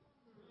 3.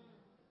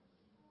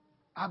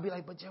 I'd be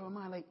like, but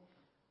Jeremiah,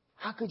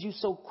 how could you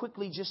so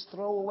quickly just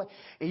throw away?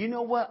 And you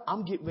know what?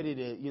 I'm getting ready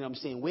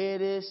to, wear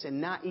this and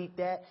not eat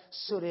that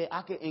so that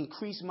I can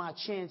increase my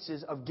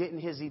chances of getting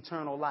his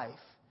eternal life.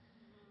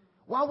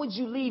 Why would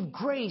you leave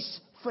grace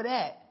for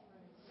that?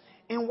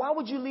 And why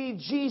would you leave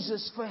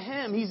Jesus for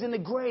him? He's in the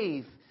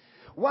grave.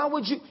 Why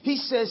would you? He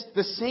says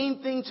the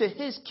same thing to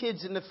his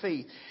kids in the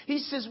faith. He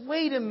says,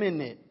 wait a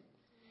minute.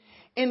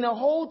 And the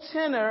whole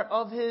tenor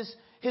of his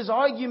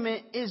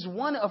argument is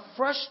one of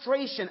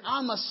frustration.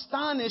 I'm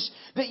astonished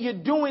that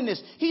you're doing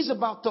this. He's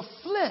about to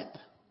flip.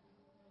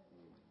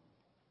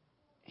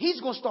 He's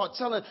going to start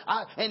telling,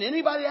 and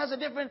anybody that has a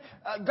different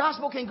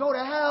gospel can go to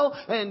hell.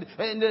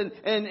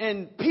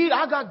 And Peter,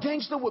 I got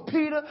gangster with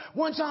Peter.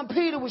 One time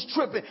Peter was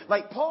tripping.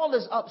 Paul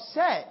is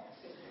upset.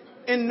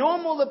 In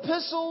normal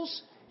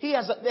epistles, they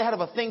had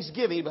a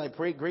thanksgiving. He'd be like,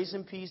 pray grace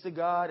and peace to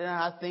God, and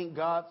I thank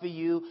God for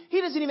you. He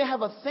doesn't even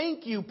have a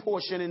thank you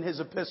portion in his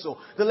epistle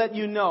to let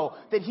you know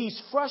that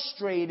he's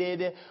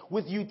frustrated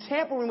with you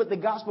tampering with the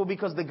gospel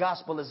because the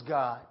gospel is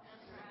God.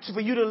 So for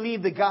you to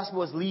leave the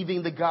gospel is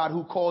leaving the God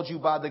who called you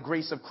by the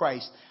grace of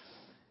Christ.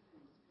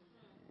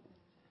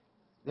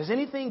 Does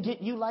anything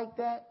get you like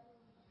that?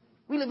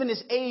 We live in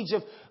this age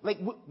of,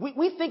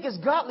 we think it's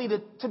godly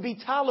to be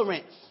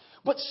tolerant.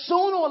 But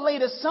sooner or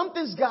later,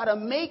 something's got to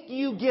make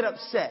you get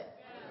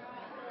upset.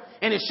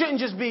 And it shouldn't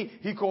just be,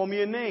 he called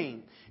me a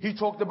name. He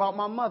talked about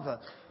my mother.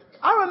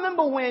 I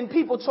remember when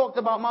people talked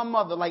about my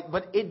mother,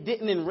 but it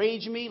didn't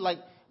enrage me.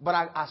 But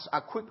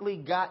I quickly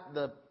got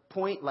the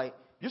point,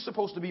 You're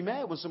supposed to be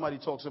mad when somebody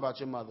talks about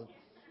your mother.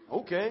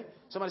 Okay.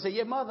 Somebody say,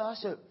 your mother. I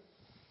said,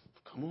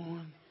 come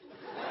on.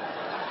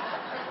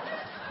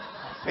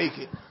 Fake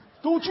it.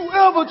 Don't you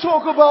ever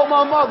talk about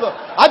my mother.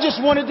 I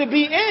just wanted to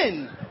be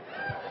in.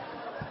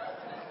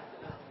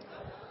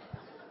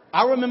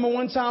 I remember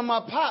one time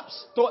my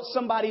pops thought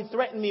somebody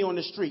threatened me on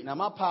the street. Now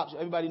my pops,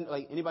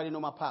 anybody know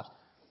my pops?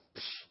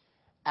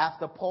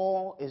 After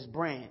Paul is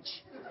Branch.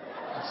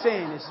 I'm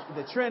saying it's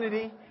the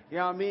Trinity, you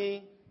know what I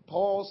mean?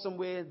 Paul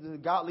somewhere, the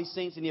godly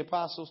saints and the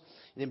apostles,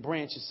 and then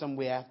Branch is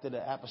somewhere after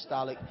the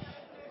apostolic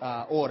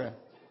order.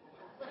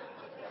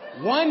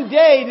 One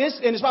day, and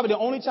it's probably the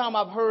only time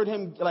I've heard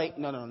him no,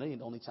 that ain't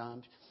the only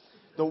time.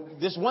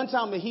 This one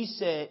time that he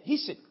said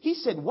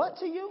what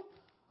to you?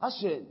 I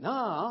said,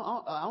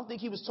 nah, I don't think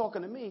he was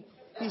talking to me.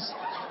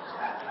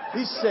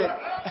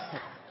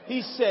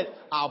 He said,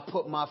 I'll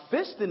put my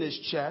fist in his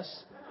chest.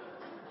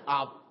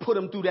 I'll put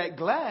him through that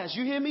glass.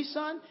 You hear me,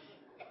 son?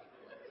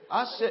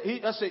 I said,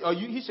 are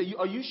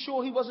you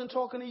sure he wasn't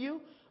talking to you?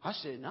 I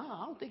said,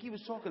 nah, I don't think he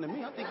was talking to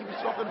me. I think he was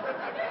talking to...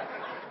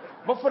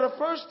 But for the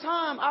first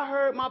time, I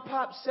heard my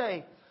pop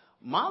say,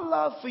 my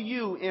love for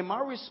you and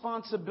my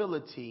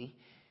responsibility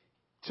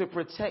to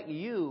protect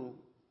you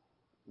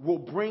will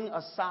bring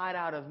a side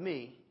out of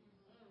me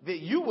that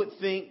you would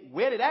think,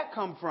 where did that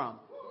come from?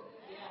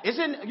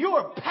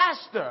 You're a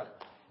pastor.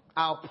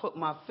 I'll put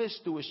my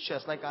fist through his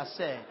chest, like I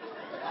said.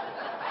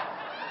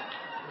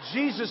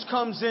 Jesus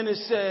comes in and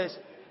says,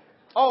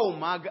 oh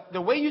my God,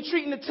 the way you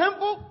treating the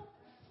temple?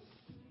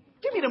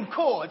 Give me them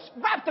cords.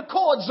 Wrap the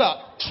cords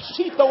up.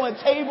 She throwing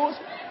tables.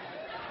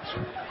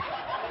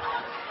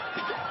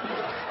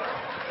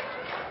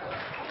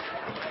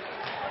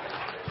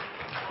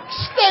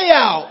 Stay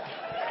out.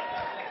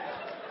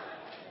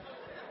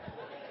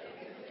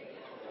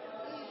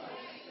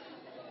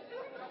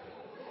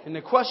 And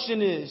the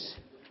question is,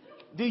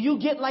 do you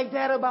get like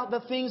that about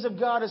the things of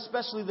God,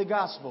 especially the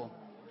gospel?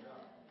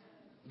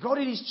 Go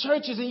to these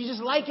churches and you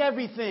just like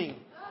everything.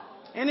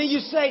 And then you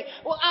say,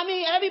 well, I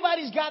mean,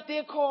 everybody's got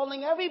their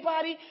calling,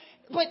 everybody,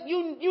 but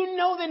you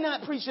know they're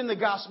not preaching the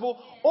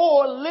gospel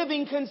or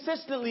living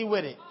consistently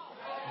with it.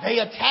 They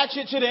attach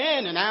it to the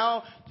end and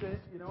now,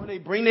 they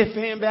bring their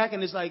fan back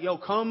and it's like, yo,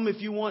 come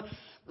if you want.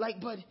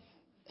 But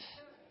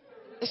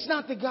it's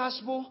not the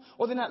gospel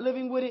or they're not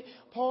living with it.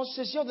 Paul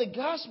says, the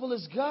gospel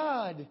is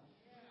God.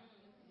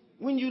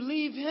 When you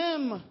leave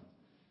him,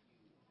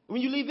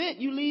 when you leave it,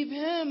 you leave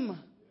him.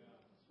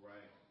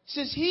 He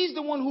says he's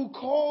the one who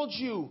called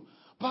you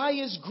by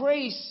his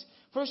grace.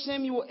 1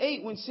 Samuel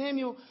 8, when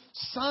Samuel's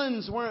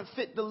sons weren't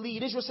fit to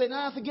lead, Israel said,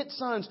 forget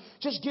sons.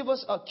 Just give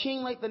us a king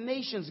like the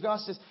nations.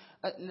 God says,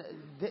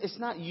 it's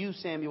not you,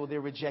 Samuel,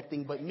 they're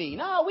rejecting, but me.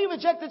 No, we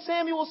rejected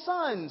Samuel's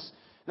sons.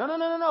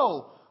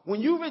 No. When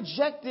you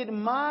rejected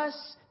my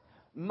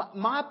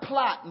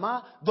plot,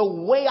 the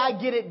way I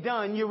get it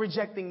done, you're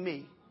rejecting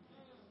me.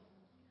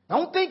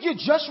 Don't think you're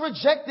just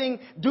rejecting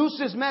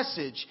Deuce's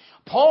message,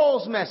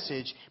 Paul's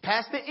message,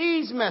 Pastor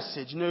E's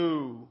message.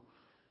 No.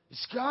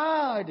 It's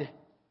God.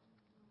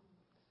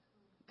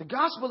 The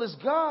gospel is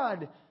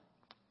God.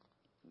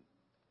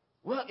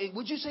 Well,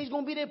 would you say he's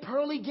going to be there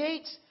pearly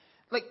gates?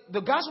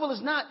 The gospel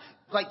is not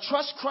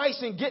trust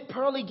Christ and get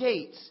pearly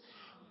gates,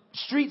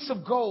 streets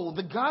of gold.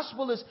 The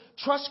gospel is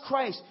trust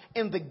Christ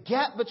and the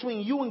gap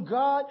between you and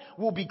God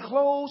will be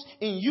closed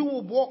and you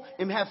will walk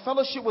and have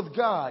fellowship with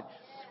God.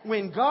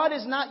 When God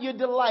is not your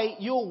delight,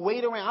 you'll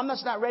wait around. I'm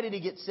just not ready to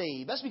get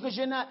saved. That's because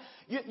you're not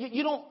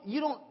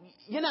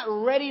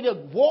ready to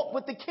walk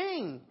with the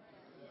King.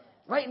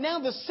 Right now,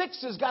 the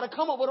Sixers got to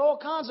come up with all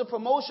kinds of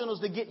promotionals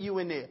to get you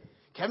in there.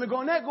 Kevin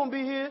Garnett going to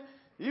be here.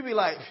 You be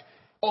like,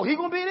 oh, he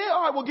going to be there?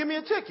 All right, well, give me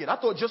a ticket. I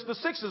thought just the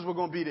Sixers were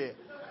going to be there.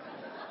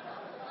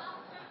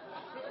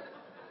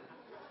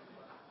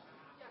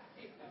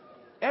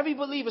 Every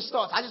believer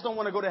starts, I just don't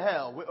want to go to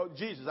hell. Oh,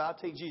 Jesus, I'll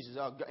take Jesus.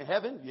 In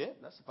heaven, yeah,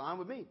 that's fine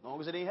with me, as long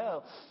as it ain't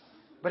hell.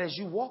 But as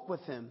you walk with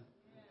him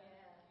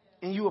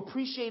and you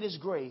appreciate his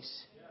grace,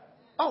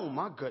 oh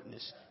my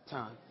goodness,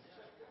 time.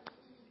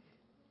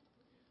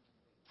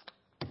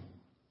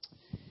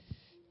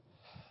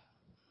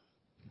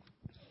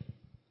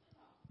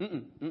 You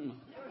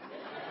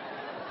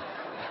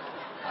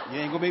ain't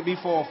going to make me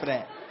fall for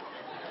that.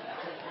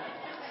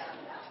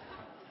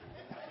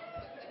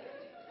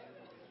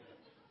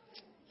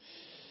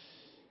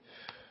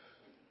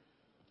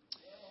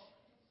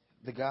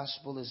 The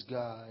gospel is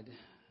God.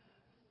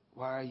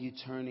 Why are you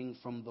turning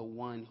from the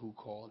one who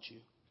called you?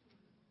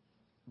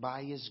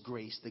 By his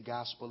grace, the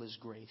gospel is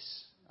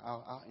grace.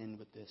 I'll end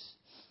with this.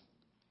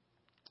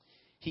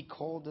 He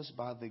called us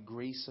by the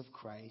grace of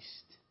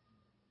Christ,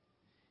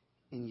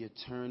 and you're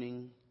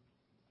turning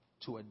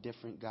to a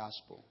different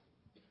gospel.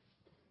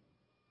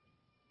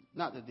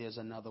 Not that there's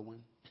another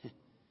one,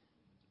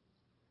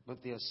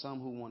 but there are some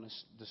who want to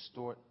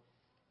distort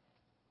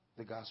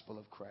the gospel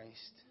of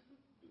Christ.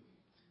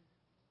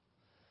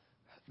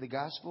 The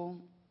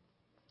gospel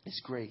is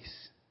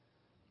grace.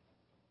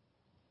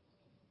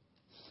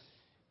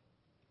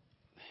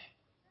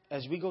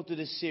 As we go through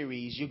this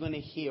series, you're going to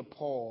hear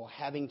Paul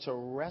having to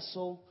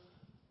wrestle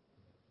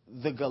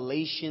the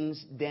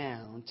Galatians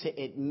down to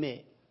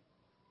admit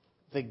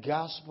the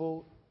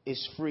gospel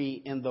is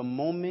free, and the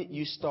moment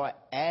you start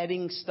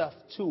adding stuff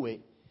to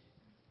it,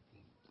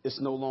 it's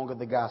no longer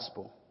the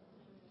gospel.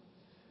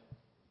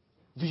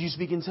 Do you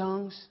speak in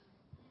tongues?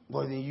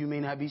 Well, then you may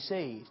not be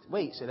saved.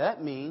 Wait, so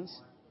that means,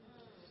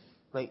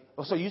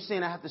 so you're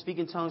saying I have to speak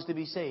in tongues to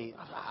be saved?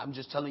 I'm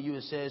just telling you,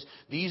 it says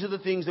these are the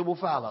things that will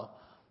follow.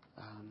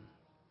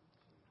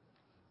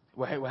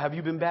 Well, have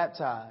you been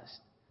baptized?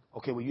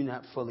 Okay, well, you're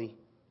not fully.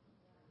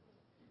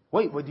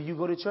 Wait, do you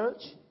go to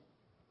church?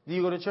 Do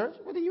you go to church?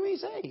 Well, then you ain't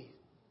saved.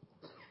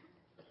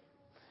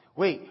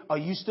 Wait, are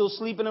you still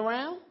sleeping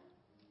around?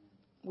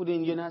 Well,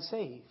 then you're not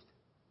saved.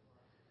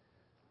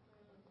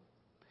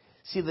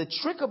 See, the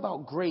trick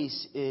about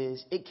grace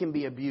is it can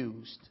be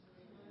abused.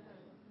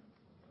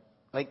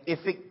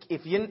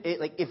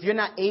 If you're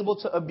not able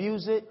to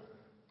abuse it,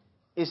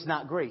 it's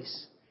not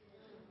grace.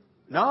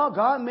 No,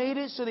 God made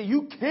it so that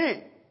you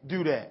can't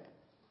do that.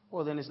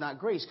 Well, then it's not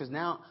grace, because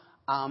now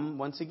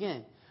once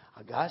again,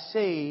 I got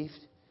saved,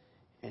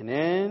 and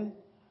then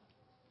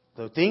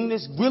the thing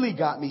that's really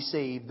got me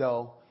saved,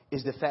 though,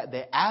 is the fact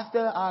that after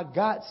I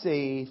got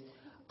saved,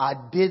 I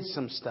did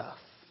some stuff.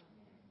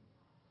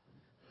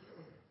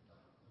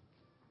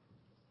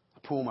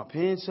 I pulled my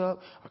pants up.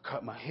 I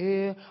cut my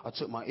hair. I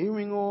took my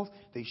earring off.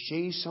 They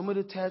shaved some of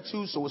the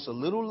tattoos so it's a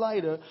little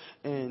lighter.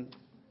 And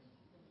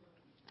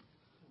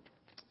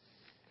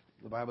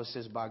the Bible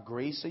says, by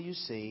grace are you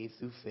saved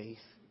through faith.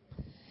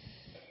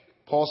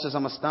 Paul says,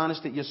 I'm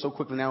astonished that you're so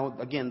quickly. Now,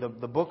 again,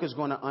 the book is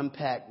going to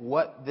unpack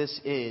what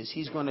this is.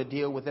 He's going to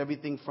deal with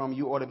everything from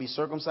you ought to be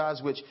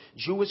circumcised, which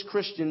Jewish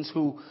Christians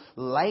who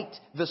liked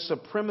the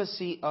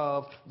supremacy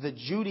of the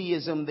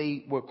Judaism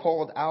they were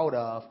called out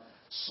of,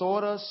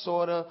 sort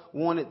of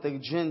wanted the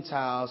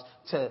Gentiles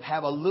to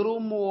have a little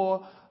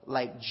more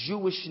like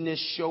Jewishness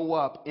show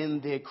up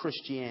in their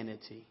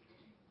Christianity.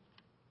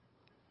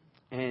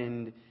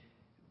 And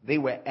they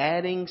were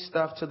adding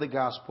stuff to the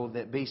gospel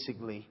that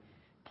basically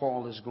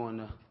Paul is going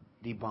to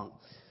debunk.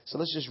 So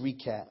let's just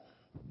recap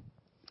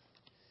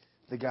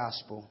the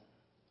gospel.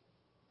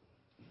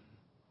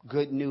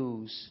 Good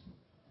news.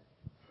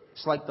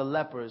 It's like the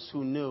lepers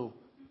who knew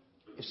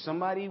if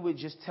somebody would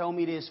just tell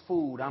me there's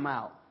food, I'm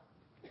out.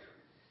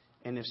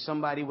 And if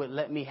somebody would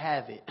let me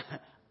have it,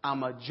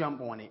 I'm going to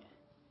jump on it.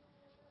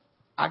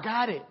 I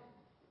got it,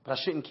 but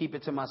I shouldn't keep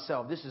it to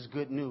myself. This is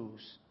good news.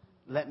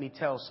 Let me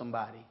tell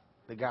somebody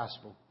the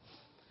gospel.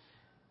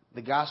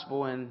 The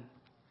gospel in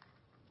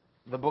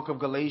the book of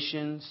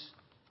Galatians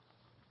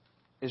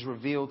is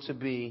revealed to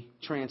be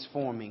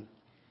transforming.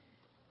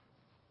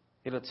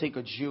 It'll take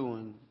a Jew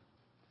and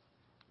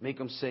make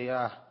him say,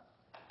 I'm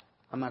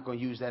not going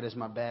to use that as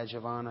my badge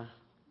of honor.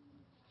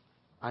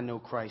 I know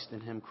Christ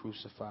and him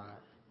crucified.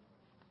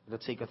 It'll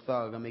take a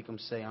thug and make him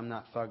say, I'm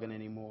not thugging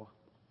anymore.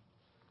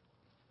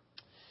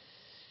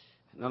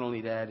 Not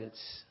only that,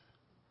 it's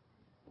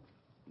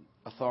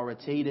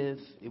authoritative.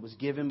 It was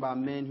given by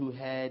men who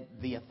had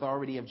the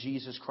authority of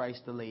Jesus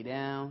Christ to lay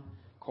down,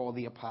 called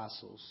the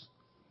apostles.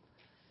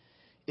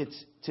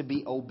 It's to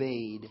be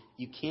obeyed.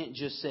 You can't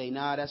just say,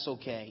 nah, that's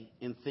okay,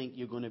 and think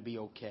you're going to be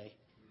okay.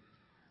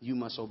 You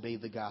must obey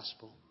the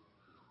gospel.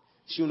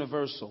 It's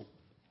universal.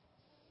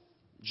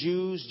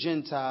 Jews,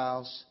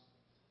 Gentiles,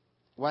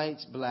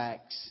 whites,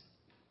 blacks,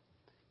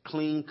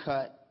 clean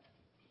cut,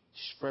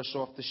 fresh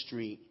off the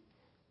street.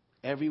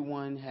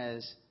 Everyone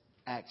has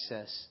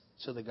access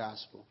to the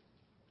gospel.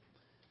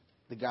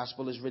 The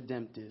gospel is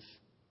redemptive.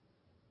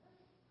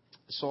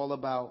 It's all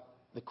about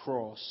the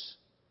cross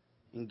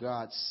and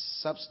God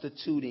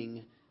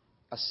substituting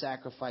a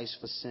sacrifice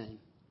for sin,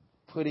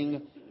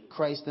 putting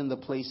Christ in the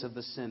place of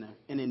the sinner,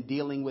 and in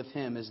dealing with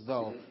him as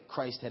though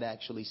Christ had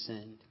actually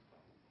sinned.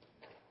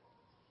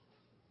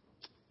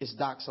 It's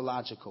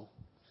doxological.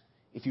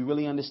 If you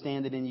really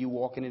understand it and you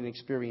walk in and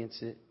experience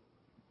it,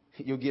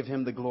 you'll give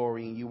him the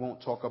glory and you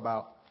won't talk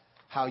about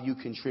how you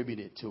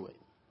contributed to it.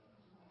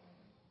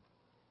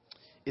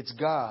 It's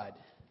God.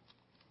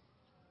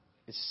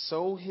 It's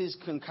so his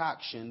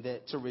concoction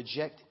that to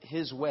reject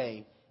his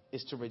way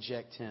is to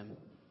reject him.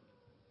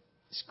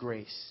 It's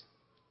grace.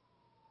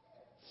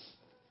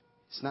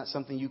 It's not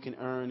something you can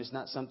earn. It's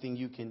not something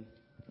you can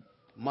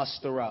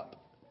muster up.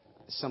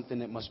 It's something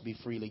that must be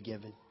freely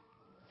given.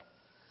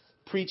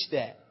 Preach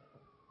that.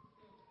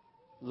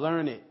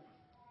 Learn it.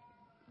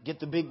 Get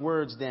the big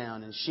words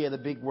down and share the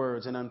big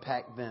words and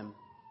unpack them.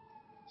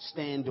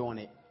 Stand on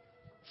it.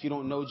 If you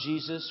don't know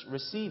Jesus,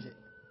 receive it.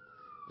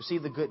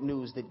 Receive the good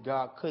news that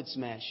God could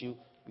smash you,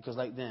 because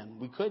like them,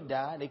 we could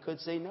die. They could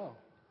say no.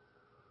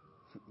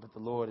 But the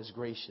Lord is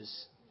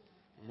gracious.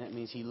 And that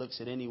means he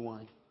looks at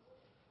anyone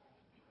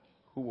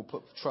who will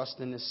put trust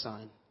in his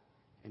Son,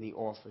 and he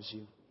offers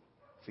you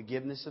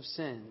forgiveness of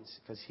sins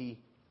because he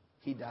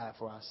died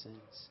for our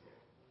sins.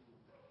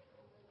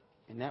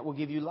 And that will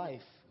give you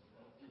life.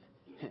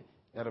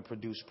 That'll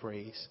produce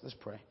praise. Let's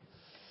pray.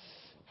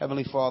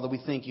 Heavenly Father, we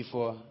thank you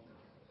for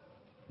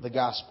the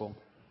gospel.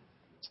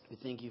 We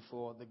thank you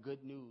for the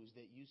good news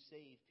that you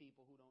save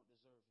people who don't